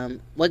of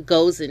what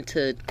goes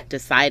into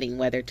deciding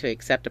whether to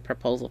accept a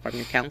proposal from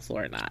your counsel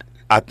or not?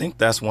 I think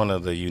that's one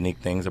of the unique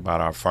things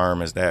about our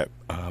firm is that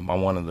I'm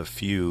one of the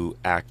few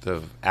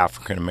active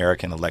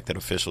African-American elected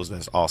officials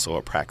that's also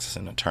a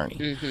practicing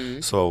attorney.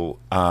 So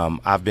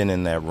I've been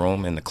in that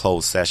room in the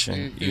closed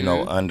session,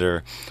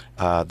 under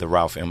the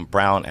Ralph M.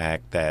 Brown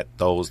Act, that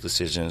those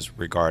decisions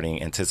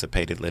regarding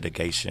anticipated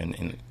litigation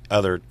and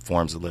other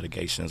forms of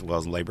litigation, as well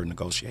as labor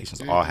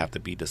negotiations, all have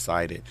to be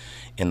decided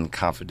in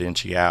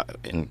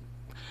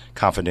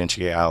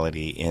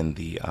confidentiality in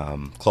the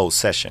closed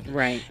session.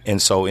 Right.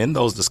 And so in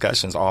those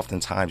discussions,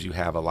 oftentimes you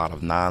have a lot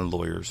of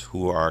non-lawyers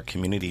who are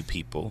community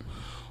people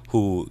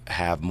who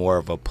have more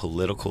of a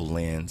political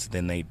lens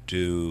than they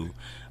do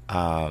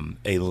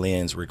a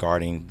lens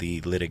regarding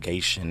the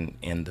litigation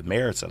and the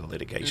merits of the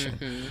litigation.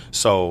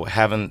 So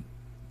having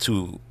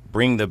to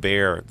bring to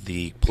bear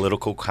the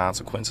political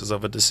consequences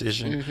of a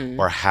decision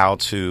or how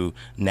to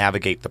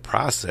navigate the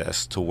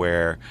process to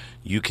where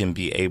you can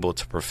be able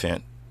to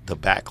prevent the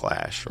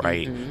backlash,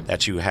 right,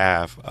 that you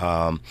have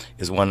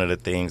is one of the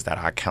things that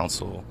I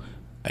counsel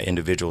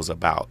individuals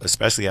about,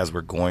 especially as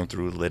we're going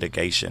through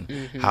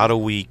litigation. How do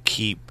we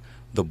keep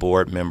the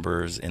board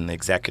members and the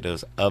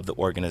executives of the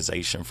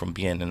organization from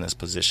being in this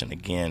position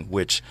again,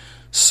 which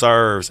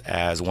serves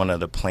as one of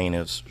the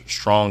plaintiff's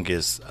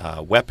strongest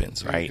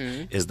weapons, right,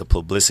 is the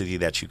publicity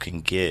that you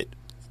can get.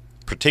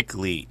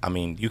 Particularly, I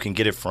mean, you can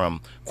get it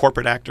from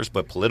corporate actors,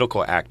 but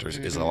political actors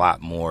is a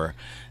lot more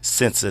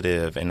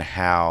sensitive in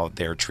how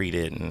they're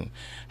treated and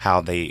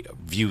how they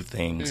view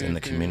things in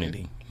the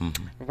community.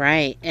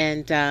 Right.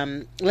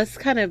 And let's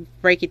kind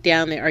of break it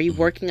down there. Are you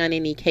working on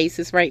any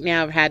cases right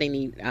now? Have had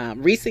any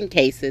recent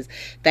cases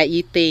that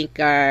you think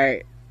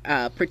are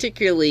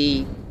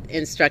particularly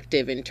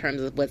instructive in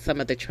terms of what some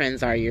of the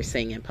trends are you're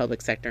seeing in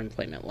public sector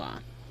employment law?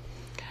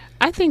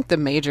 I think the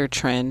major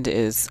trend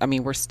is, I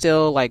mean, we're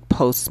still like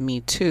post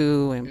Me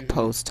Too and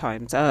post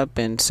Time's Up.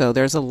 And so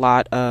there's a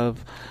lot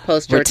of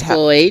post George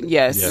Floyd.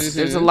 Yes.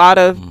 There's a lot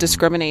of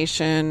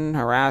discrimination,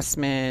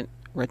 harassment,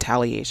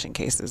 retaliation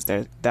cases.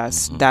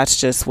 That's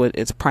just what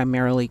it's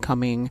primarily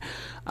coming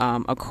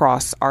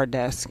across our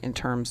desk in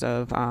terms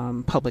of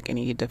public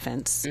entity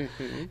defense.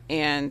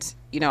 And,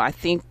 I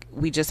think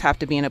we just have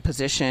to be in a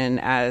position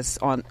as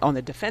on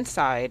the defense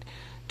side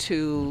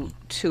to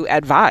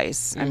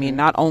advise. I mean,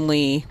 not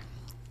only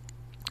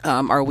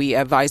are we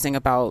advising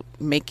about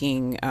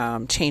making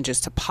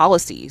changes to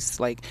policies?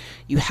 Like,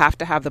 you have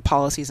to have the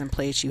policies in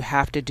place. You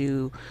have to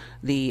do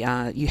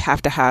you have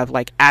to have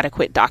like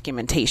adequate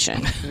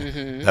documentation.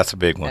 That's a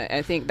big one.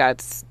 I think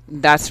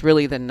that's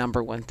really the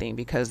number one thing,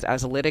 because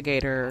as a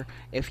litigator,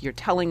 if you're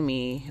telling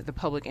me, the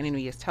public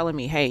entity is telling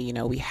me, hey,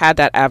 we had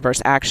that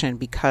adverse action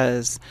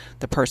because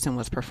the person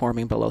was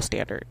performing below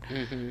standard,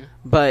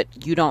 but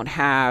you don't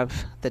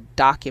have the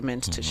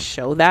documents to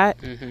show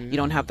that, you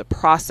don't have the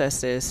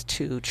processes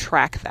to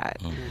track that,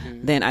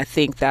 then I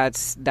think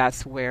that's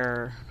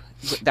where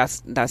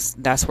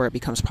it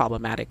becomes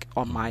problematic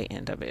on my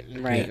end of it.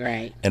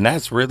 Right. And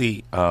that's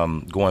really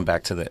going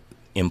back to the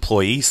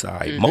employee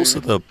side. Most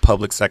of the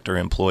public sector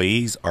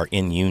employees are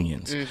in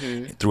unions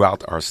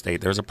throughout our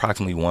state. There's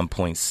approximately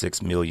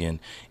 1.6 million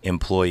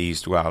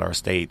employees throughout our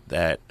state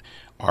that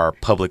are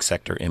public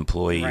sector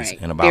employees. Right.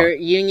 And about They're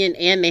union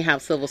and they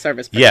have civil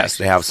service protections. yes,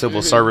 they have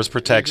civil service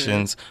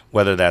protections,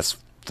 whether that's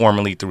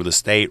formally through the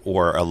state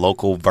or a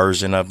local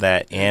version of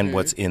that, and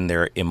what's in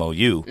their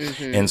MOU.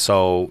 And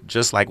so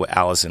just like what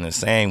Allison is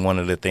saying, one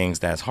of the things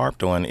that's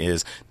harped on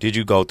is, did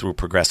you go through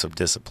progressive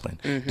discipline?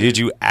 Did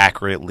you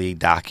accurately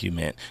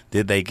document?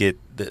 Did they get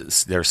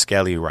their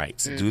scaly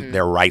rights,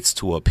 their rights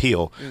to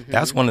appeal?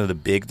 That's one of the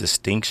big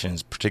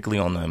distinctions, particularly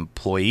on the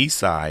employee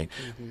side,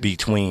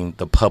 between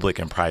the public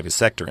and private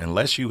sector.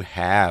 Unless you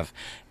have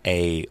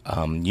a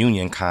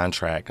union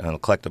contract and a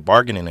collective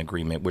bargaining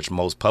agreement, which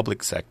most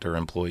public sector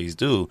employees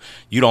do,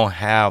 you don't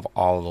have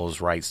all of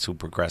those rights to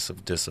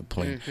progressive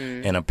discipline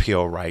and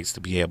appeal rights to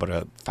be able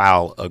to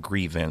file a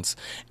grievance.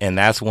 And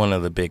that's one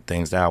of the big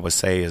things that I would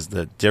say is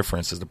the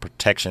difference, is the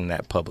protection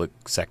that public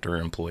sector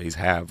employees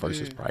have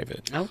versus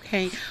private.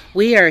 Okay.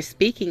 We are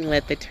speaking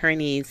with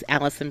attorneys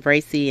Allison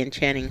Bracy and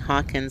Channing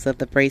Hawkins of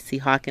the Bracy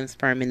Hawkins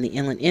firm in the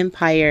Inland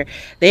Empire.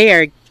 They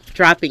are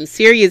dropping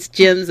serious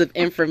gems of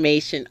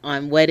information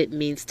on what it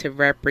means to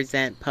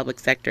represent public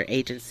sector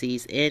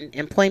agencies in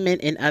employment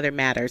and other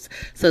matters.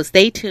 So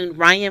stay tuned.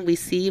 Ryan, we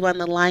see you on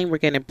the line. We're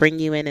going to bring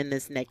you in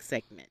this next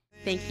segment.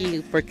 Thank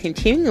you for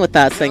continuing with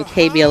us on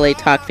KBLA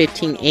Talk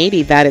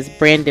 1580. That is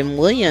Brandon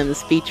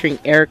Williams featuring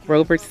Eric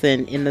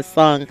Roberson in the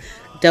song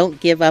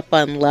Don't Give Up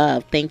on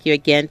Love. Thank you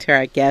again to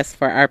our guests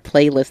for our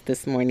playlist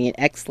this morning, an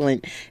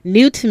excellent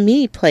new to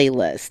me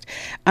playlist.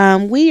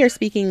 We are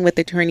speaking with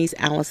attorneys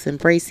Allison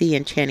Bracy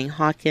and Channing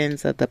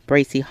Hawkins of the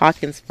Bracy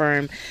Hawkins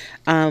firm,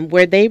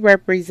 where they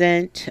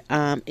represent,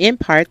 in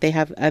part, they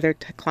have other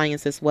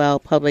clients as well,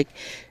 public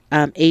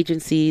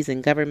agencies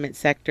and government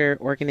sector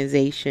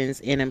organizations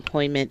in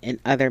employment and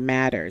other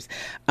matters.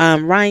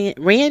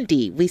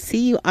 Randy, we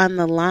see you on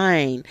the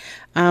line.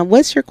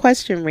 What's your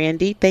question,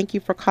 Randy? Thank you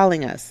for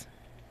calling us.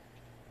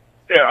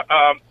 Yeah,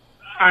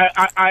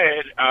 I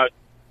had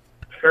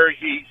heard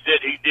he said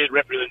he did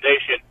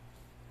representation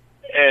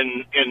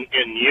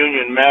in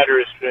union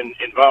matters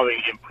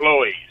involving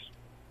employees.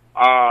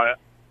 Are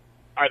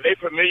they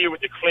familiar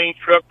with the Clean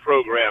Truck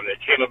program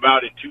that came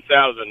about in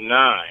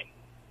 2009?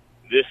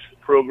 This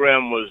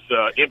program was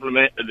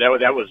implemented.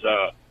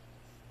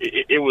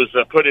 It was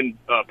put in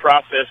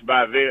process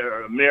by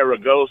Mayor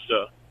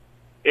Ragosa.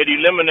 It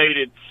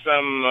eliminated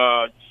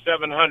some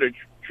 700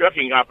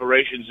 trucking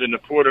operations in the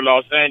Port of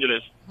Los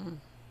Angeles,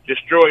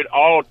 destroyed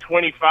all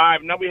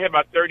 25. Now we have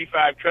about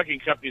 35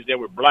 trucking companies that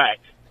were black.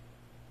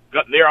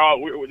 They're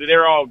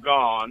all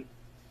gone.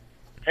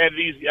 Had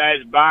these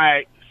guys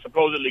buy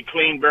supposedly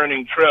clean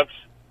burning trucks.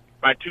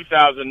 By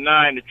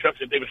 2009, the trucks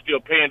that they were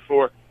still paying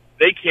for,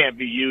 they can't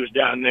be used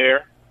down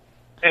there.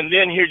 And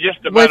then here,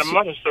 just about a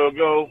month or so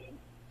ago,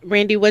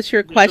 Randy, what's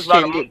your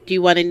question? Do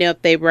you want to know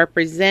if they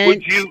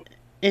represent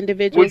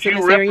individuals in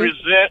this area?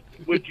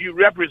 Would you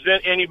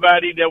represent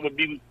anybody that would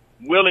be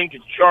willing to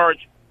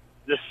charge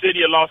the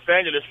city of Los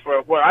Angeles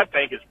for what I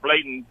think is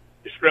blatant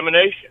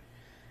discrimination?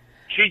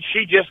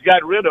 She just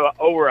got rid of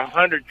over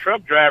 100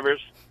 truck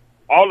drivers,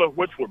 all of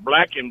which were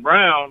black and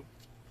brown,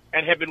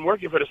 and have been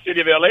working for the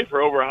city of L.A.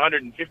 for over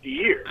 150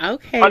 years.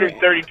 Okay.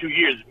 132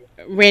 years.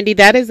 Randy,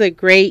 that is a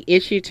great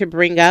issue to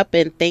bring up,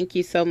 and thank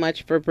you so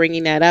much for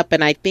bringing that up.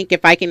 And I think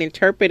if I can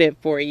interpret it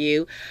for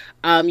you,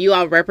 you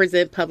all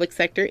represent public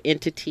sector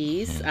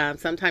entities.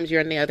 Sometimes you're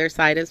on the other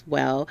side as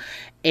well.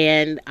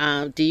 And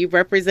do you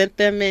represent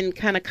them in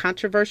kind of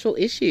controversial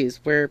issues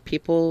where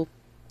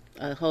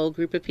a whole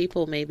group of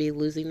people may be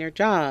losing their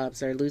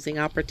jobs or losing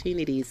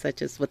opportunities,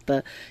 such as with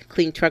the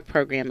Clean Truck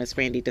program, as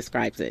Randy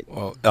describes it?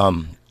 Well,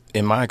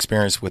 in my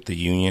experience with the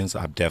unions,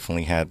 I've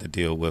definitely had to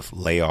deal with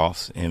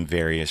layoffs and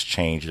various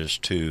changes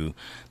to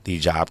the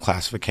job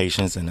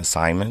classifications and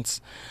assignments.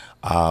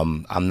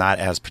 I'm not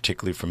as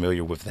particularly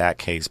familiar with that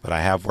case, but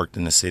I have worked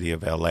in the city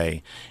of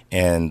L.A.,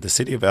 and the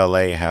city of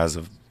L.A. has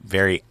a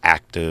very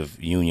active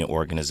union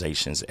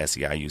organizations,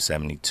 SEIU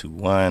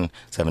 721,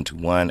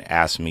 721,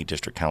 ASME,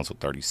 District Council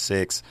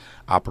 36,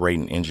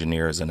 operating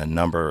engineers, and a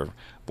number of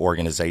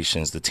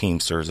organizations, the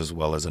Teamsters, as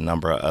well as a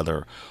number of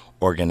other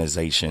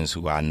organizations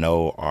who I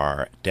know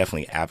are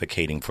definitely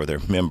advocating for their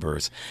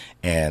members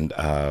and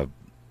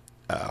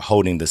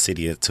holding the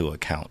city to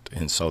account.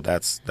 And so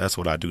that's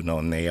what I do know.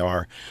 And they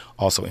are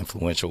also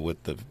influential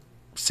with the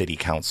city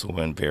council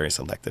and various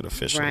elected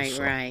officials.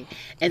 Right.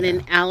 And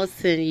then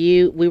Allison,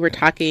 we were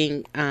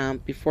talking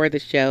before the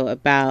show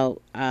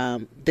about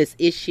this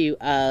issue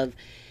of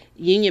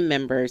union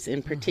members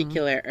in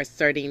particular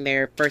asserting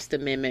their First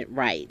Amendment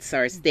rights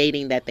or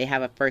stating that they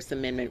have a First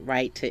Amendment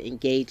right to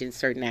engage in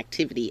certain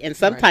activity. And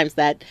sometimes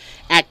that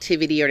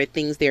activity or the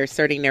things they're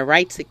asserting their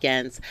rights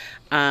against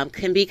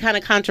can be kind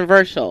of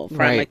controversial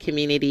from a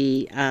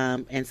community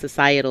and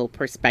societal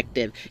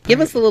perspective.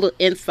 Give us a little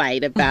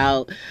insight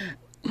about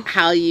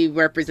how you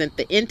represent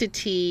the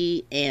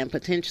entity and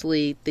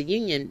potentially the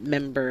union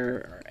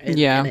member in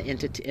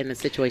a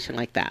situation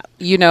like that.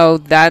 You know,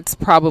 that's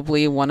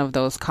probably one of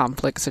those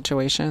conflict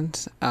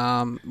situations.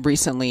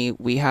 Recently,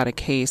 we had a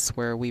case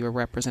where we were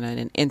representing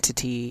an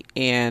entity,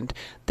 and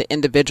the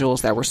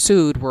individuals that were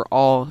sued were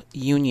all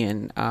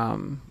union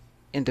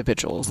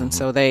individuals. And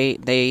so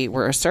they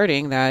were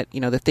asserting that,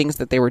 the things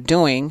that they were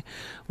doing,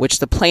 which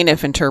the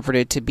plaintiff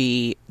interpreted to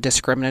be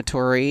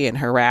discriminatory and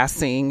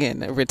harassing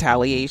and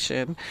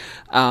retaliation,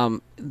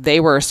 they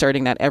were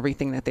asserting that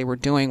everything that they were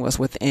doing was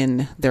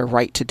within their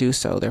right to do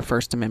so, their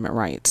First Amendment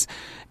rights.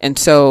 And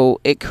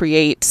so it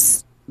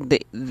creates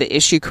the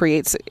issue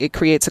creates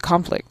a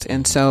conflict.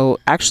 And so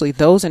actually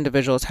those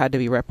individuals had to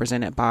be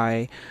represented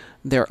by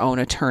their own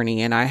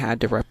attorney, and I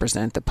had to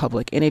represent the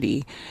public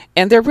entity.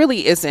 And there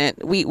really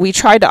isn't, we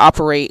try to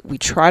operate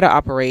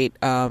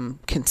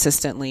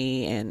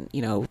consistently and,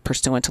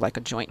 pursuant to like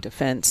a joint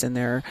defense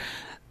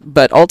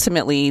but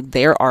ultimately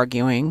they're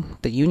arguing,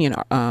 the union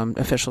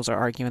officials are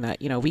arguing that,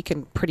 we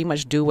can pretty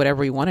much do whatever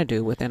we want to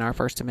do within our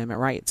First Amendment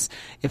rights.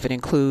 If it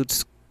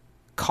includes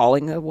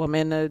calling a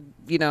woman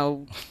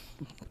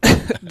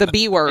the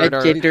B word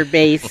or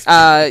gender-based,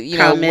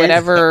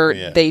 whatever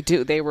Yeah. they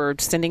do. They were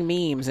sending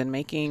memes and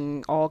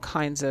making all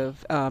kinds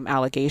of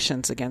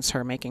allegations against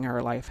her, making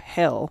her life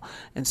hell.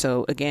 And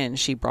so again,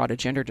 she brought a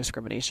gender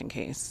discrimination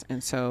case.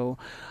 And so,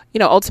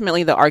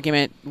 ultimately the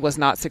argument was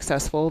not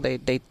successful.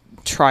 They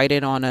tried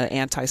it on an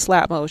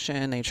anti-SLAPP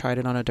motion. They tried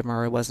it on a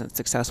demurrer. It wasn't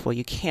successful.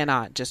 You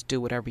cannot just do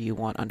whatever you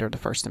want under the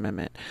First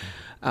Amendment.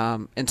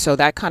 And so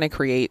that kind of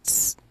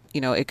creates,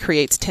 it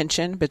creates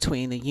tension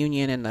between the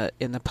union and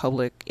the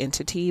public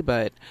entity,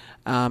 but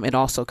it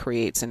also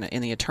creates,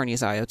 in the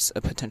attorney's eye,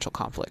 a potential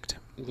conflict.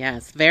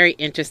 Yes, very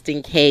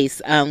interesting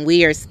case.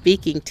 We are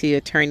speaking to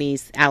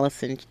attorneys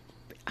Allison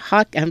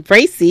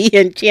Bracy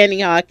and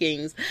Channing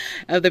Hawkins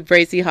of the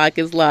Bracy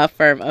Hawkins law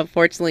firm.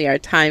 Unfortunately, our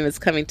time is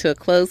coming to a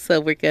close,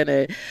 so we're going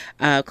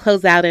to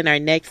close out in our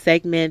next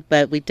segment,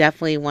 but we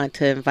definitely want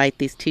to invite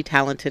these two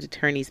talented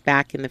attorneys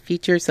back in the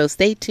future. So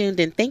stay tuned,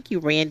 and thank you,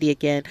 Randy,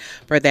 again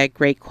for that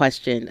great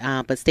question.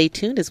 But stay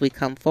tuned as we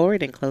come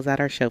forward and close out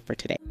our show for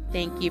today.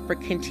 Thank you for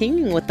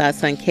continuing with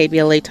us on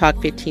KBLA Talk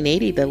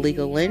 1580, the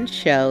Legal Lens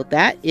Show.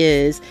 That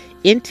is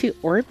Into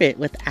Orbit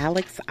with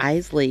Alex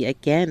Isley.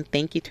 Again,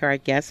 thank you to our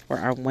guests for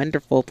our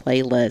wonderful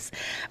playlist.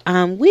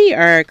 We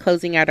are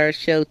closing out our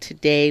show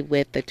today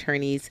with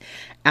attorneys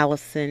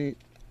Allison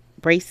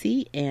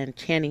Bracy and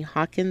Channing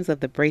Hawkins of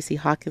the Bracy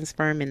Hawkins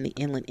firm in the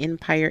Inland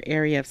Empire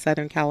area of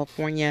Southern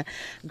California.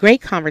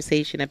 Great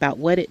conversation about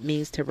what it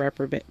means to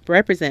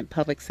represent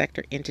public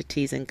sector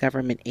entities and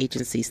government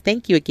agencies.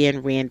 Thank you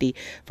again, Randy,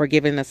 for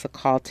giving us a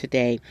call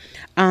today.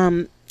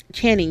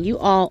 Channing, you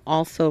all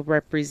also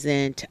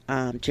represent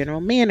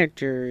general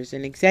managers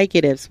and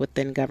executives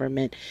within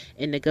government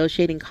in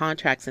negotiating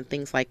contracts and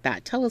things like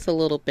that. Tell us a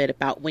little bit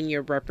about when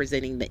you're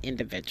representing the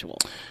individual.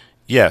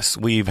 Yes,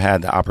 we've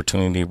had the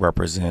opportunity to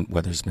represent,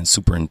 whether it's been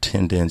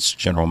superintendents,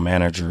 general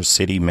managers,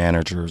 city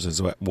managers,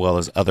 as well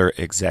as other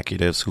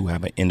executives who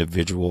have an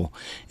individual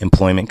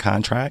employment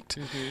contract.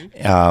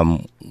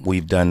 Mm-hmm.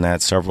 We've done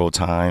that several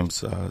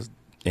times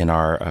in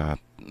our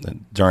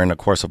during the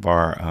course of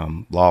our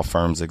law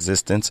firm's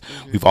existence.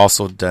 Mm-hmm. We've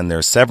also done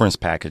their severance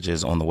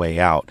packages on the way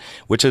out,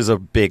 which is a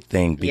big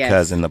thing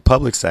because in the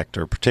public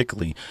sector,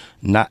 particularly,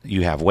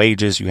 you have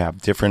wages, you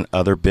have different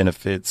other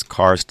benefits,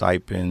 car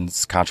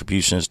stipends,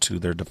 contributions to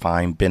their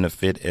defined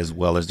benefit, as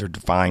well as their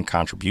defined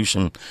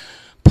contribution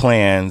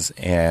plans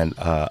and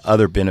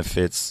other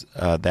benefits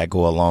that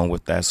go along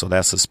with that. So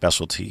that's a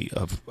specialty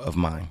of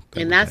mine.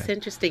 And that's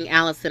interesting,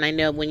 Allison. I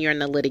know when you're on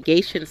the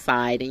litigation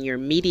side and you're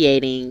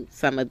mediating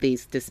some of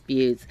these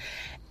disputes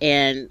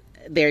and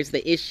there's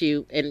the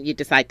issue and you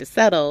decide to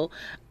settle,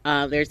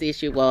 there's the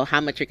issue, well, how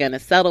much you're going to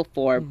settle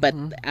for, but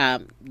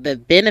the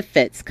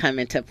benefits come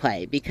into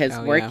play because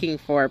working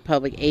for a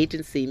public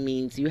agency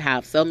means you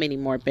have so many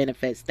more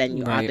benefits than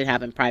you often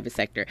have in private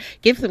sector.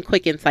 Give some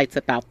quick insights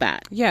about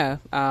that. Yeah.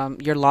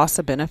 Your loss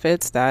of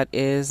benefits, that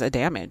is a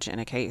damage in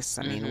a case.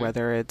 I mean,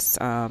 whether it's,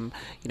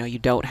 you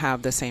don't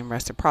have the same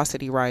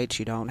reciprocity rights,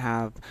 you don't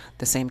have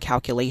the same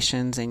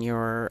calculations in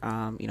your,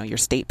 your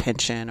state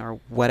pension or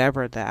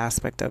whatever the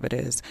aspect of it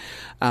is.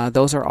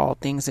 Those are all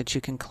things that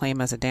you can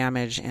claim as a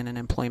damage in an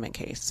employment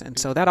case. And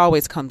so that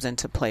always comes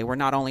into play. We're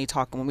not only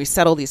talking, when we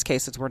settle these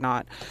cases,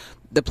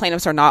 the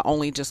plaintiffs are not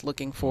only just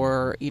looking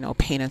for,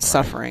 pain and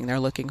suffering. They're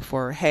looking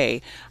for,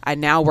 hey, I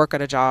now work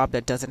at a job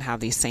that doesn't have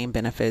these same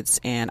benefits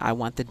and I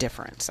want the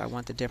difference. I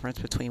want the difference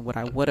between what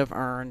I would have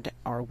earned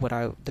or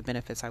the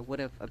benefits I would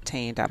have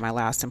obtained at my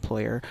last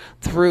employer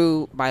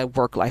through my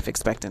work life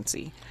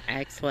expectancy.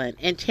 Excellent.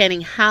 And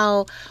Channing,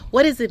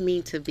 what does it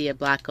mean to be a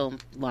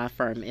Black-owned law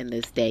firm in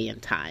this day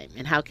and time?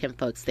 And how can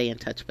folks stay in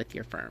touch with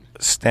your firm?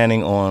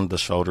 Standing on the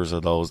shoulders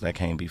of those that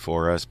came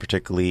before us,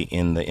 particularly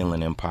in the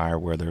Inland Empire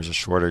where there's a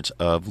shortage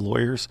of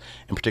lawyers,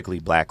 and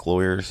particularly Black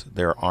lawyers.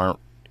 There aren't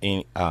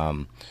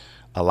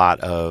a lot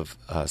of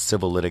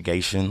civil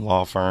litigation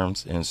law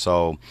firms, and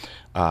so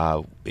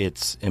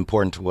it's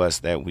important to us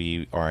that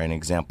we are an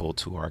example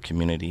to our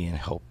community and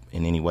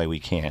in any way we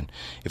can.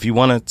 If you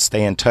want to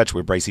stay in touch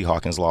with Bracy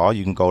Hawkins Law,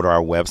 you can go to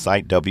our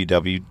website,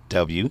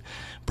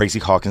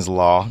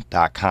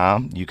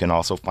 www.bracyhawkinslaw.com. You can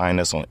also find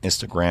us on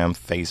Instagram,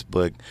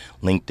 Facebook,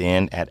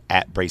 LinkedIn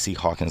at Bracy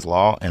Hawkins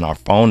Law. And our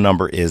phone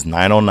number is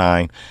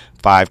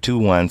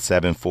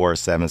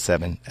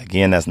 909-521-7477.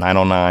 Again, that's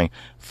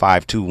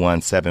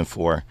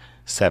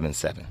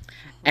 909-521-7477.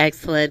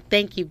 Excellent.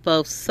 Thank you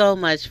both so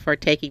much for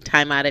taking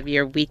time out of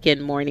your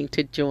weekend morning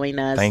to join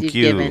us. Thank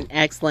you. You've given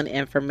excellent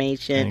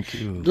information.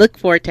 Thank you. Look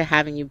forward to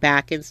having you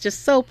back, and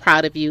just so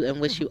proud of you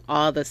and wish you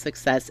all the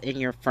success in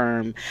your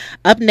firm.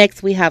 Up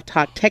next, we have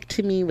Talk Tech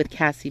to Me with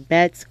Cassie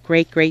Betts.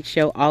 Great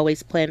show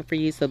always planned for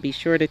you, so be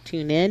sure to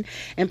tune in.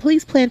 And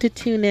please plan to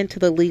tune in to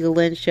the Legal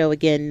Lens Show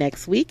again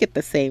next week at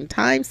the same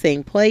time,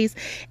 same place.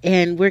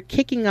 And we're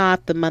kicking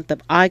off the month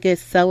of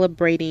August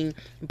celebrating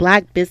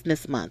Black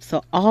Business Month.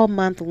 So all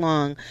month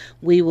long,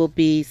 we will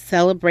be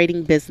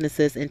celebrating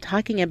businesses and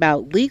talking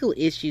about legal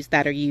issues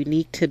that are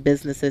unique to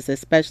businesses,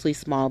 especially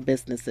small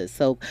businesses.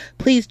 So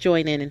please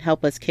join in and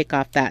help us kick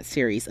off that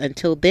series.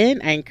 Until then,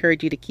 I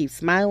encourage you to keep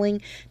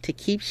smiling, to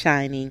keep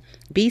shining.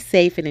 Be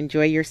safe and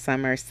enjoy your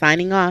summer.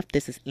 Signing off,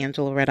 this is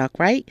Angela Reddock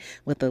Wright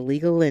with the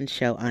Legal Lens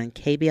Show on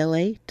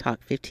KBLA Talk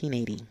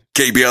 1580.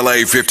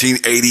 KBLA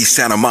 1580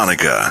 Santa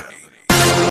Monica.